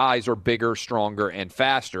because the guys are bigger, stronger, and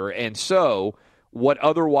faster. And so what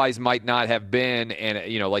otherwise might not have been, and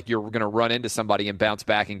like you're going to run into somebody and bounce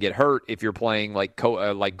back and get hurt if you're playing like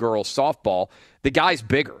girls softball, the guy's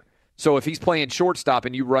bigger. So if he's playing shortstop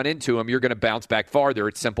and you run into him, you're going to bounce back farther.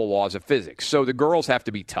 It's simple laws of physics. So the girls have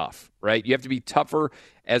to be tough, right? You have to be tougher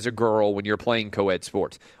as a girl when you're playing co-ed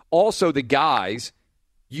sports. Also, the guys,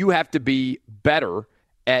 you have to be better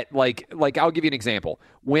at, like I'll give you an example.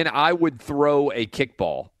 When I would throw a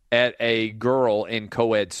kickball at a girl in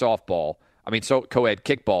co-ed kickball,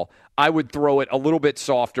 I would throw it a little bit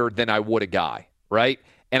softer than I would a guy, right?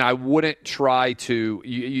 And I wouldn't try to,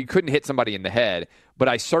 you couldn't hit somebody in the head, but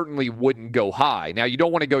I certainly wouldn't go high. Now, you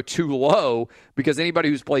don't want to go too low because anybody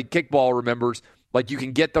who's played kickball remembers, like, you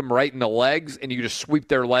can get them right in the legs and you just sweep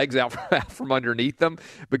their legs out from underneath them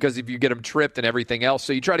because if you get them tripped and everything else.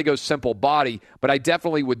 So you try to go simple body, but I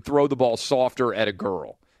definitely would throw the ball softer at a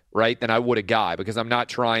girl, right, than I would a guy because I'm not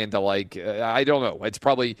trying to, I don't know. It's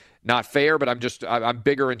probably not fair, but I'm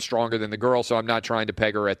bigger and stronger than the girl, so I'm not trying to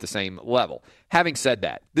peg her at the same level. Having said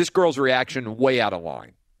that, this girl's reaction, way out of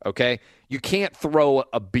line, okay? You can't throw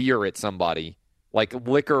a beer at somebody, like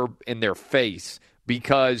liquor in their face,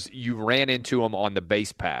 because you ran into them on the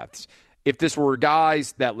base paths. If this were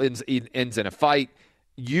guys that ends in a fight,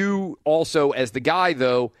 you also, as the guy,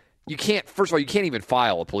 though, you can't even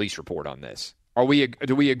file a police report on this.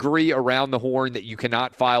 Do we agree around the horn that you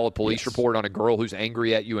cannot file a police report on a girl who's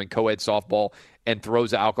angry at you in co-ed softball and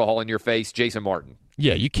throws alcohol in your face? Jason Martin.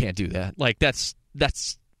 Yeah, you can't do that. Like, that's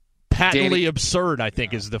patently absurd, I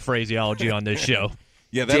think, is the phraseology on this show.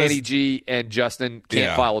 Yeah, Danny G and Justin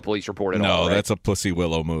can't file a police report at all. No, that's a pussy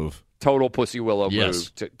willow move. Total pussy willow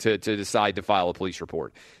move to decide to file a police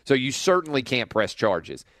report. So you certainly can't press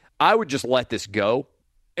charges. I would just let this go.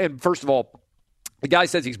 And first of all, the guy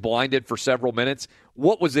says he's blinded for several minutes.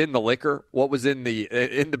 What was in the liquor? What was in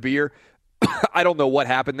the beer? I don't know what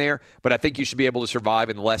happened there, but I think you should be able to survive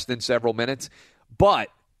in less than several minutes. But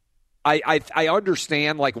I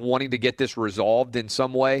understand, like, wanting to get this resolved in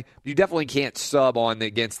some way. You definitely can't sub on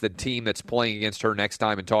against the team that's playing against her next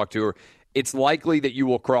time and talk to her. It's likely that you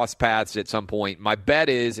will cross paths at some point. My bet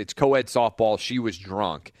is it's co-ed softball. She was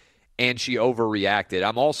drunk, and she overreacted.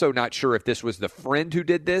 I'm also not sure if this was the friend who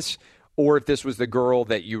did this or if this was the girl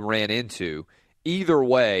that you ran into. Either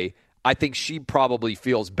way, I think she probably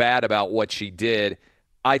feels bad about what she did.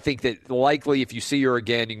 I think that likely if you see her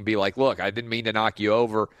again, you can be like, look, I didn't mean to knock you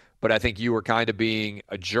over, but I think you were kind of being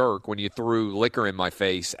a jerk when you threw liquor in my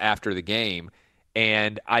face after the game.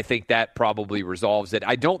 And I think that probably resolves it.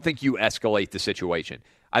 I don't think you escalate the situation.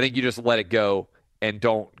 I think you just let it go and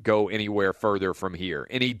don't go anywhere further from here.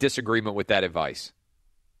 Any disagreement with that advice?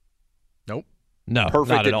 Nope. No,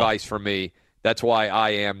 perfect advice from me. That's why I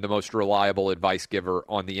am the most reliable advice giver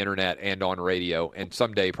on the internet and on radio, and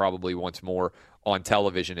someday probably once more on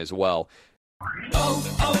television as well.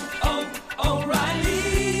 O'Reilly.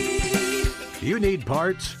 You need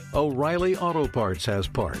parts? O'Reilly Auto Parts has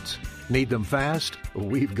parts. Need them fast?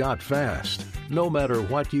 We've got fast. No matter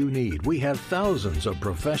what you need, we have thousands of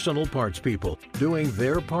professional parts people doing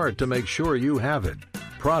their part to make sure you have it.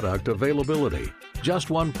 Product availability.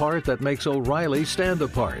 Just one part that makes O'Reilly stand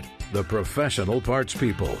apart. The professional parts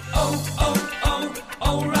people.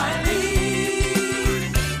 O'Reilly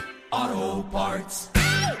Auto Parts.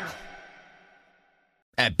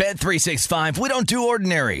 At Bet365, we don't do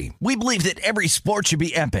ordinary. We believe that every sport should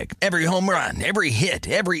be epic. Every home run, every hit,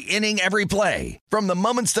 every inning, every play. From the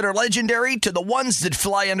moments that are legendary to the ones that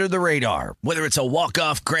fly under the radar. Whether it's a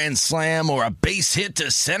walk-off grand slam or a base hit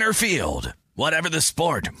to center field. Whatever the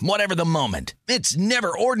sport, whatever the moment. It's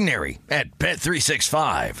never ordinary at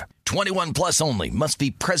Bet365. 21 plus only. Must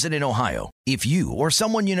be present in Ohio. If you or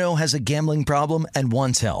someone you know has a gambling problem and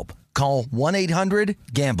wants help, call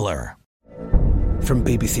 1-800-GAMBLER. From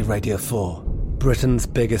BBC Radio 4, Britain's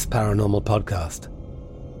biggest paranormal podcast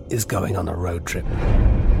is going on a road trip.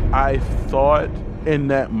 I thought in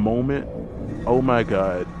that moment, oh my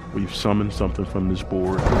God, we've summoned something from this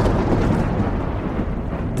board.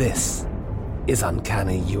 This is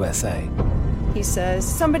Uncanny USA. He says,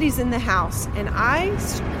 somebody's in the house, and I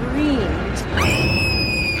screamed.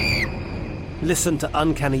 Listen to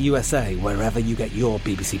Uncanny USA wherever you get your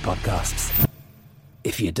BBC podcasts,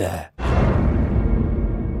 if you dare.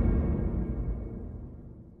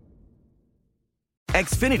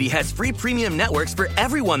 Xfinity has free premium networks for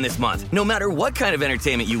everyone this month, no matter what kind of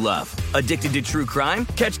entertainment you love. Addicted to true crime?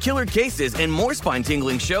 Catch killer cases and more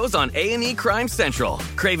spine-tingling shows on A&E Crime Central.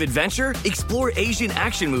 Crave adventure? Explore Asian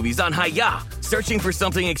action movies on Hi-YAH. Searching for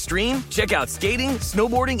something extreme? Check out skating,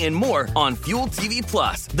 snowboarding, and more on Fuel TV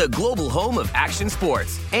Plus, the global home of action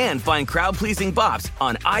sports. And find crowd-pleasing bops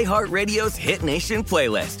on iHeartRadio's Hit Nation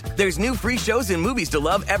playlist. There's new free shows and movies to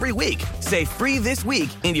love every week. Say free this week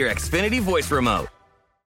in your Xfinity voice remote.